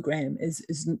deprogram,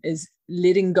 is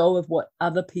letting go of what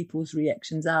other people's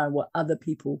reactions are, what other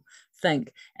people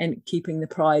think, and keeping the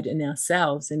pride in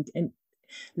ourselves and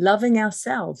loving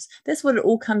ourselves. That's what it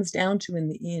all comes down to in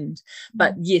the end.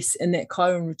 But yes, in that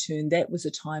Chiron return, that was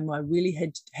a time where I really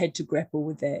had to grapple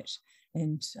with that,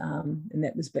 and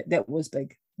that was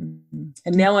big. And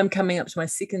now I'm coming up to my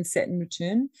second Saturn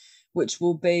return, which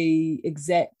will be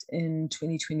exact in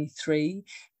 2023,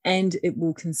 and it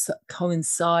will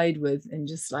coincide with, and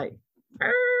just like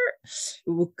it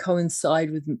will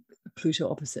coincide with Pluto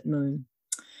opposite Moon.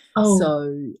 Oh.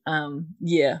 So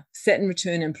Saturn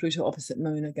return and Pluto opposite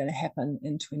Moon are going to happen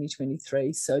in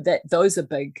 2023. So those are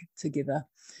big together.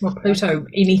 Well, Pluto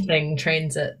anything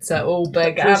transits are all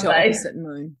big, Pluto opposite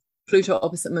Moon. Pluto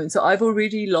opposite Moon. So I've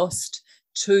already lost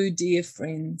 2 dear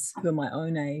friends who are my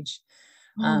own age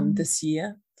this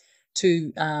year.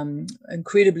 2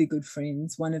 incredibly good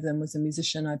friends. One of them was a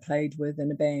musician I played with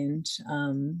in a band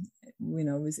when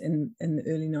I was in the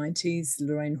early 90s,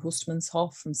 Lorraine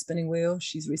Horstmanshoff from Spinning Wheel.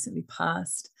 She's recently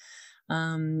passed.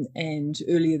 And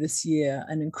earlier this year,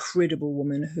 an incredible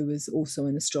woman who was also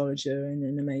an astrologer and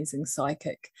an amazing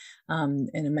psychic, an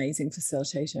amazing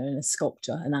facilitator and a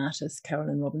sculptor, an artist,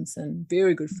 Carolyn Robinson.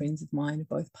 Very good friends of mine have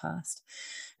both passed.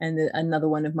 And another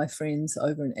one of my friends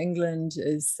over in England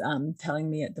is telling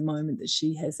me at the moment that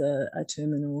she has a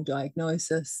terminal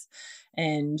diagnosis.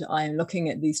 And I am looking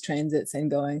at these transits and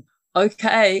going,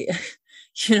 okay,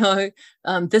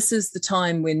 this is the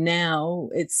time where now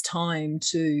it's time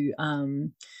to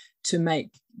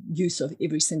make use of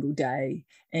every single day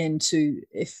And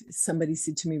if somebody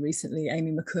said to me recently,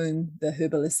 Amy McComb, the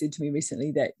herbalist, said to me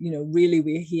recently that, really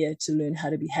we're here to learn how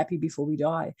to be happy before we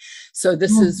die. So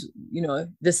this is,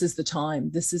 this is the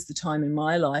time. This is the time in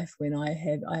my life when I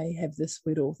have this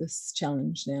whittle, this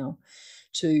challenge now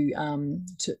to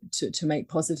make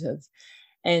positive.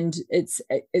 And it's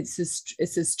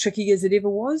as tricky as it ever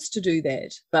was to do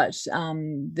that, but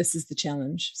this is the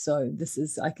challenge. So this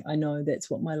is, I know that's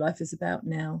what my life is about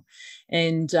now,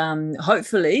 and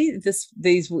hopefully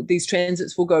these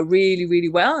transits will go really, really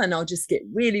well, and I'll just get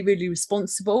really, really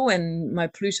responsible, and my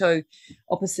Pluto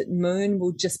opposite Moon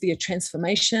will just be a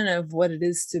transformation of what it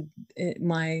is to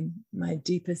my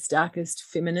deepest, darkest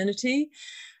femininity,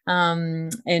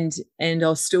 and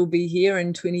I'll still be here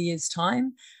in 20 years'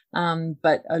 time.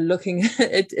 But looking,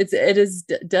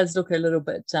 it does look a little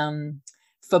bit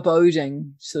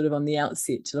foreboding, sort of on the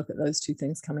outset, to look at those two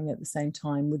things coming at the same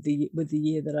time with the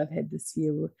year that I've had this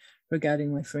year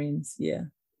regarding my friends. Yeah.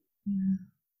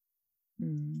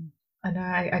 I know.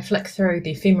 I flick through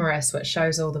the ephemeris, which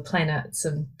shows all the planets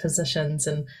and positions,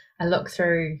 and I look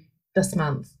through this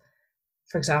month.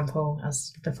 For example,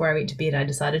 before I went to bed, I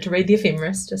decided to read the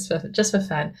ephemeris just for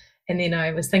fun. And then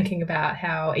I was thinking about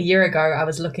how a year ago I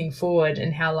was looking forward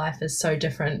and how life is so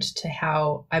different to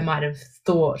how I might have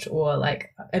thought, or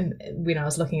like when I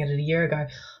was looking at it a year ago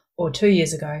or 2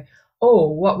 years ago. Oh,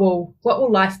 what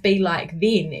will life be like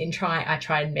then? And I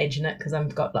try and imagine it, because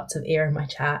I've got lots of air in my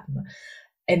chart.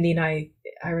 And then I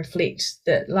reflect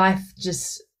that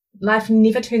life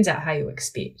never turns out how you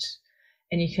expect.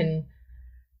 And you can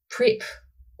prep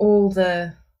all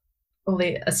the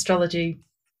astrology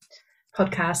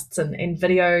podcasts and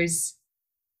videos,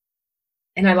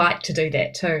 and I like to do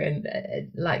that too, and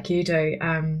like you do,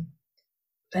 and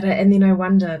then I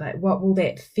wonder, like, what will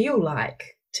that feel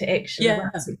like to actually go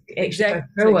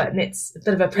through it? And it's a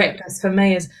bit of a practice for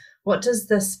me, is what does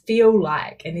this feel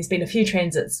like? And there's been a few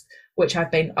transits which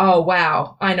I've been, oh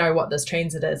wow, I know what this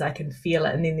transit is, I can feel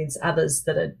it, and then there's others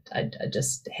that I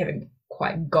just haven't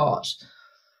quite got.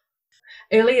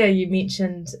 Earlier, you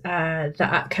mentioned the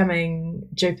upcoming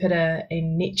Jupiter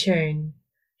and Neptune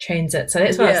transit. So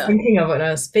that's what I was thinking of when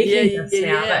I was speaking just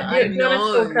now. But do you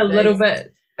want to talk a little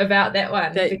bit about that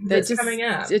one? Because it's coming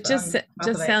up. It just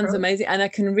sounds amazing. And I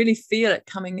can really feel it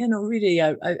coming in already.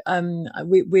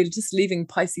 We're just leaving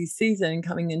Pisces season and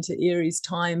coming into Aries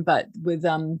time, but with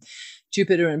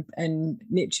Jupiter and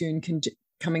Neptune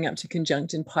coming up to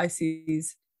conjunct in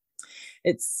Pisces,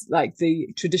 it's like the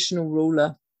traditional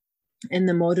ruler and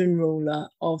the modern ruler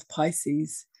of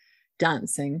Pisces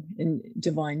dancing in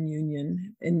divine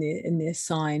union in their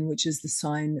sign, which is the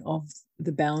sign of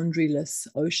the boundaryless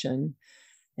ocean,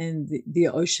 and the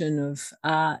ocean of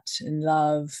art and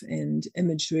love and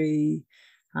imagery.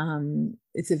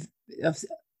 It's of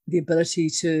the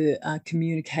ability to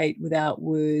communicate without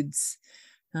words,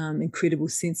 incredible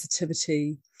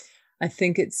sensitivity. I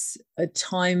think it's a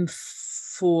time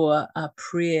for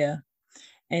prayer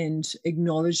and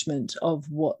acknowledgement of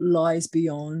what lies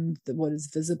beyond what is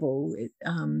visible,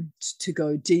 to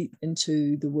go deep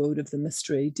into the world of the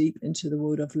mystery, deep into the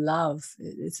world of love.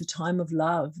 It's a time of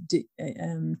love,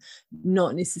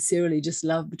 not necessarily just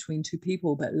love between two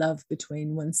people, but love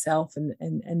between oneself and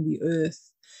the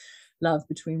earth, love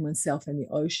between oneself and the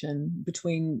ocean,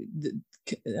 between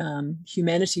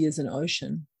humanity as an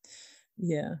ocean.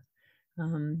 Yeah.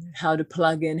 How to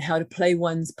plug in, how to play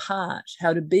one's part,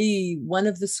 how to be one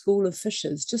of the school of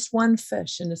fishes, just one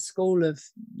fish in a school of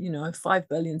 5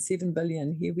 billion, 7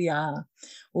 billion. Here we are,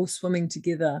 all swimming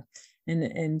together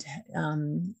and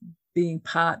being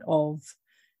part of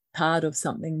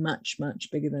something much,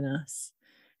 much bigger than us.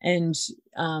 And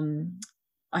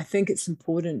I think it's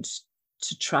important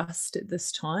to trust at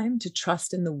this time, to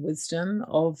trust in the wisdom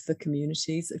of the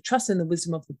communities, trust in the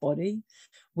wisdom of the body,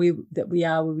 that we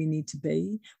are where we need to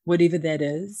be, whatever that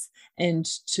is, and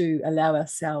to allow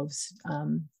ourselves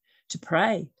to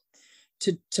pray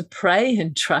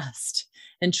and trust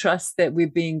that we're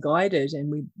being guided,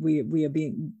 and we are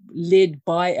being led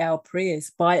by our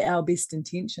prayers, by our best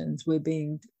intentions. We're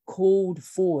being called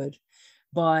forward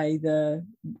by the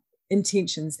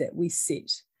intentions that we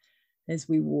set as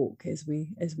we walk, as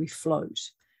we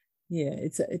float. Yeah,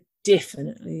 it's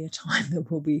definitely a time that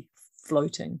we'll be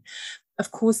floating. Of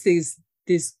course, there's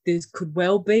could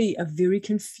well be a very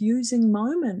confusing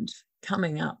moment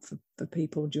coming up for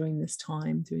people during this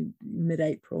time, during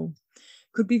mid-April.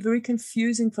 Could be very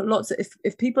confusing for lots of,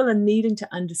 if people are needing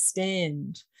to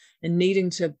understand and needing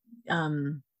to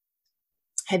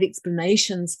have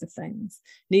explanations for things,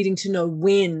 needing to know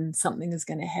when something is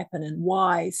going to happen and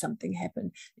why something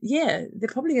happened. Yeah, they're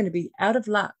probably going to be out of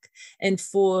luck. And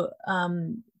for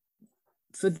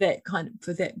for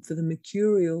the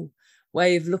mercurial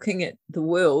way of looking at the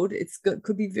world,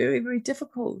 could be very, very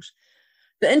difficult.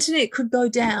 The internet could go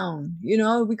down,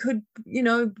 we could,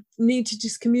 need to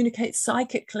just communicate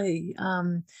psychically,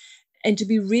 and to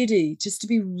be ready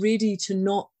to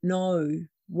not know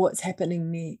what's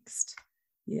happening next.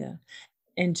 Yeah.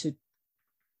 And to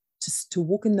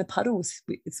walk in the puddles.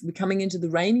 We're coming into the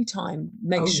rainy time.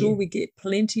 Make sure we get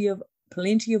plenty of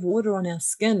water on our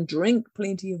skin. Drink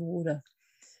plenty of water.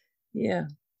 Yeah.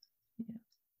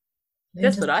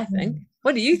 That's what I think.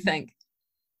 What do you think?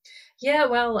 Yeah,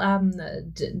 well,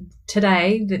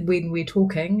 today when we're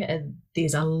talking,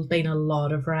 there's been a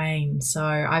lot of rain. So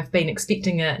I've been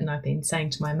expecting it, and I've been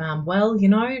saying to my mum, well,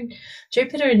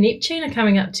 Jupiter and Neptune are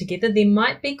coming up together. There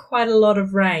might be quite a lot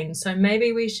of rain. So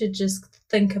maybe we should just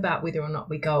think about whether or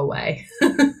not we go away.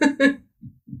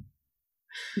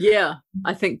 Yeah,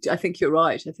 I think you're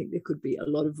right. I think there could be a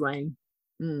lot of rain.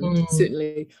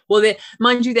 Certainly. Well,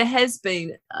 mind you, there has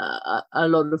been a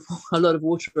lot of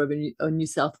water over New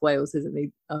South Wales, hasn't there,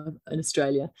 in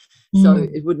Australia. So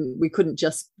we couldn't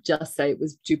just say it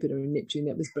was Jupiter and Neptune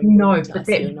that was bringing. No, but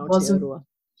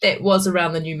that was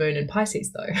around the new moon in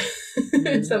Pisces, though.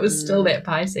 So it was still that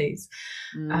Pisces.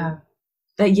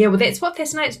 But yeah, well, that's what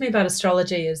fascinates me about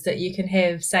astrology, is that you can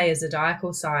have, say, a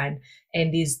zodiacal sign,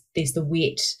 and there's the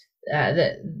wet,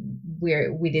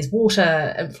 where there's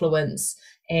water influence,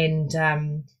 and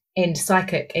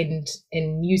psychic and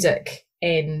music,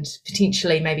 and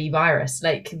potentially maybe virus.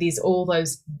 Like, there's all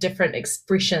those different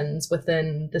expressions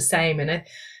within the same. And I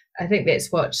think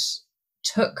that's what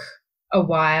took a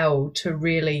while to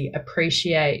really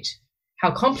appreciate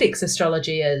how complex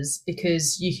astrology is,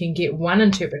 because you can get one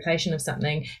interpretation of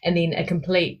something and then a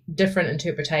complete different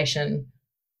interpretation,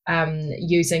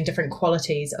 using different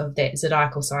qualities of that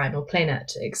zodiacal sign or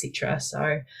planet, etc.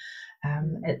 So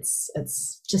it's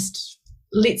just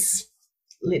let's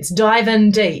dive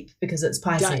in deep, because it's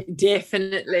Pisces.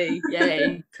 Definitely.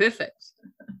 Yay. Perfect.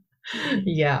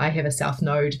 Yeah, I have a South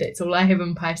Node. That's all I have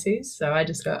in Pisces. So I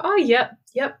just go, oh, yep,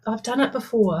 I've done it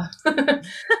before.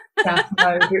 South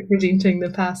Node representing the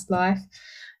past life.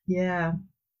 Yeah.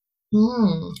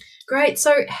 Great.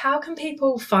 So how can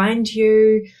people find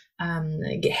you,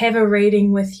 have a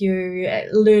reading with you,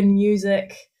 learn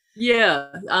music? Yeah,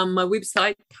 my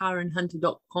website,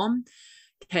 karenhunter.com,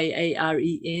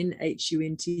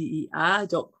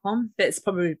 KarenHunter.com. That's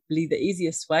probably the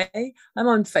easiest way. I'm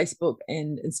on Facebook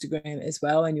and Instagram as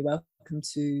well, and you're welcome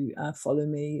to follow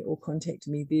me or contact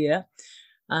me there.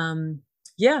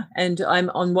 Yeah, and I'm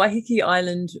on Waiheke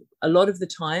Island a lot of the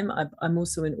time. I'm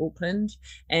also in Auckland,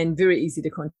 and very easy to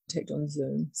contact on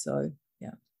Zoom. So,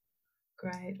 yeah.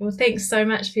 Great. Well, thanks so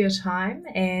much for your time,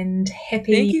 and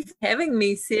happy. Thank you for having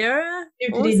me, Sarah.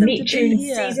 Awesome Neptune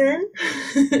season.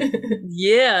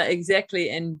 Yeah,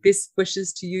 exactly. And best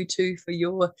wishes to you too for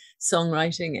your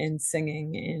songwriting and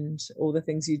singing and all the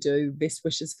things you do. Best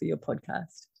wishes for your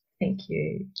podcast. Thank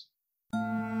you.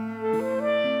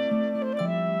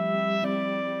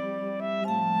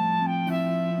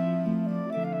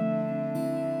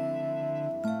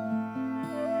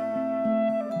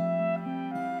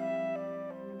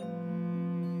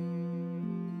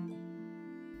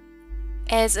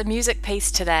 As a music piece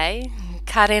today,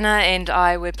 Karena and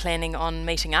I were planning on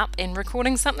meeting up and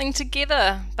recording something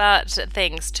together, but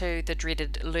thanks to the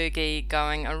dreaded lurgy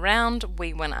going around,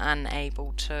 we were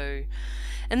unable to.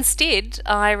 Instead,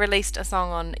 I released a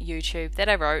song on YouTube that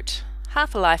I wrote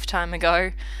half a lifetime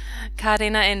ago.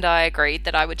 Karena and I agreed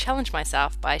that I would challenge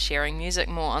myself by sharing music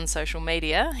more on social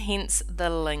media, hence the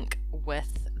link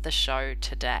with the show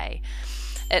today.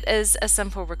 It is a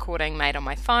simple recording made on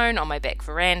my phone on my back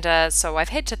veranda, so I've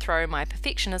had to throw my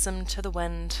perfectionism to the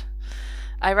wind.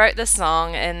 I wrote this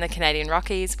song in the Canadian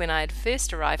Rockies when I had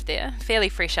first arrived there, fairly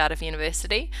fresh out of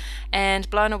university, and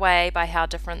blown away by how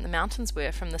different the mountains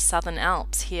were from the Southern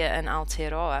Alps here in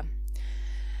Aotearoa.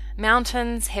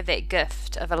 Mountains have that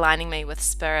gift of aligning me with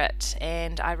spirit,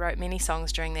 and I wrote many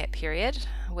songs during that period,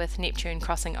 with Neptune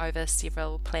crossing over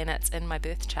several planets in my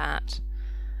birth chart.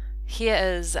 Here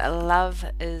is Love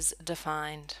is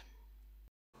Defined.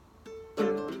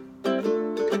 Love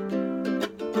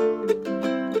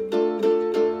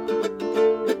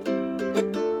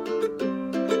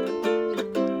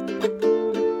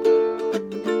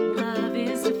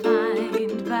is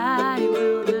defined by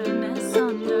wilderness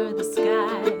under the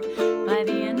sky, by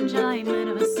the enjoyment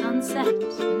of a sunset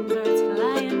and birds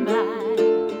flying by.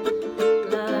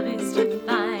 Love is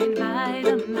defined by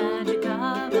the magic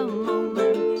of a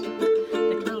moment,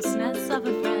 of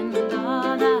a friend and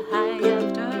all the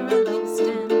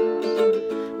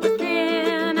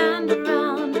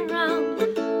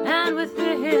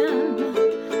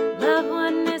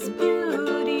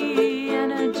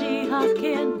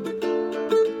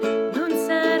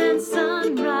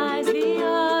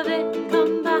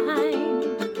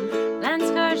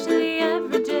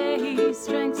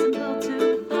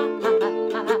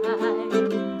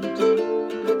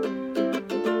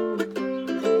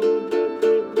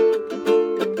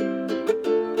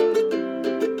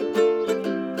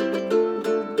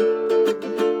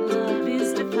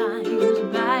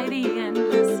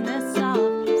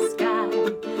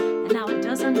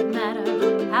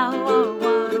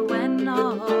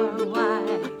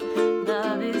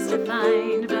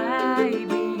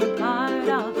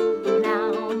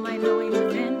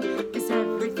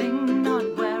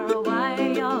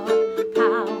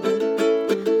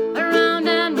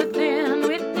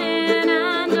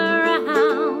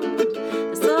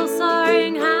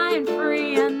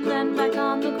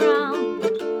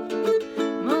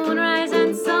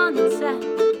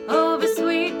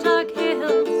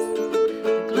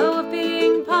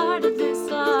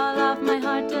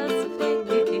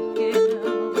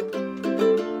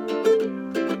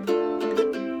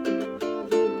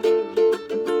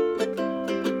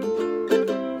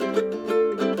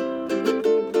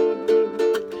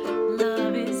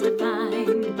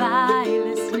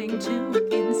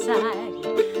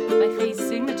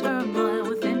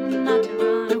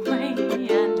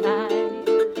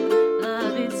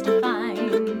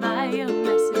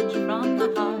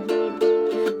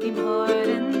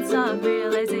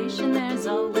reflection, there's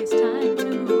always time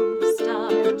to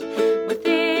start.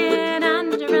 Within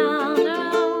and around,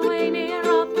 away near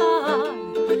or far.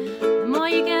 The more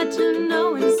you get to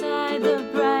know inside, the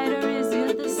brighter is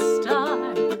the star.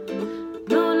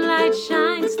 Moonlight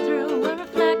shines through, a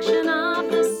reflection of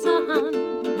the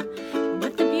sun.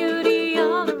 With the beauty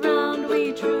all around,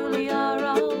 we truly are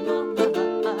all one.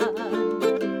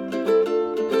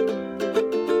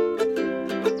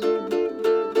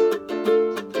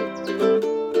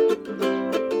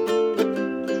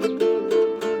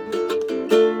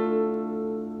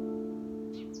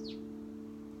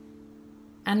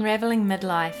 Unravelling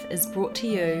Midlife is brought to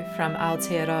you from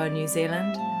Aotearoa, New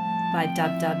Zealand by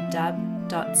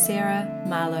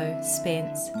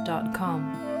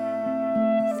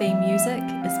www.sarahmarlowspence.com. Theme music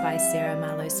is by Sarah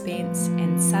Marlow Spence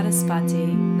and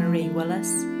Sarasvati Marie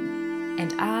Willis,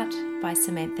 and art by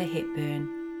Samantha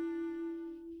Hepburn.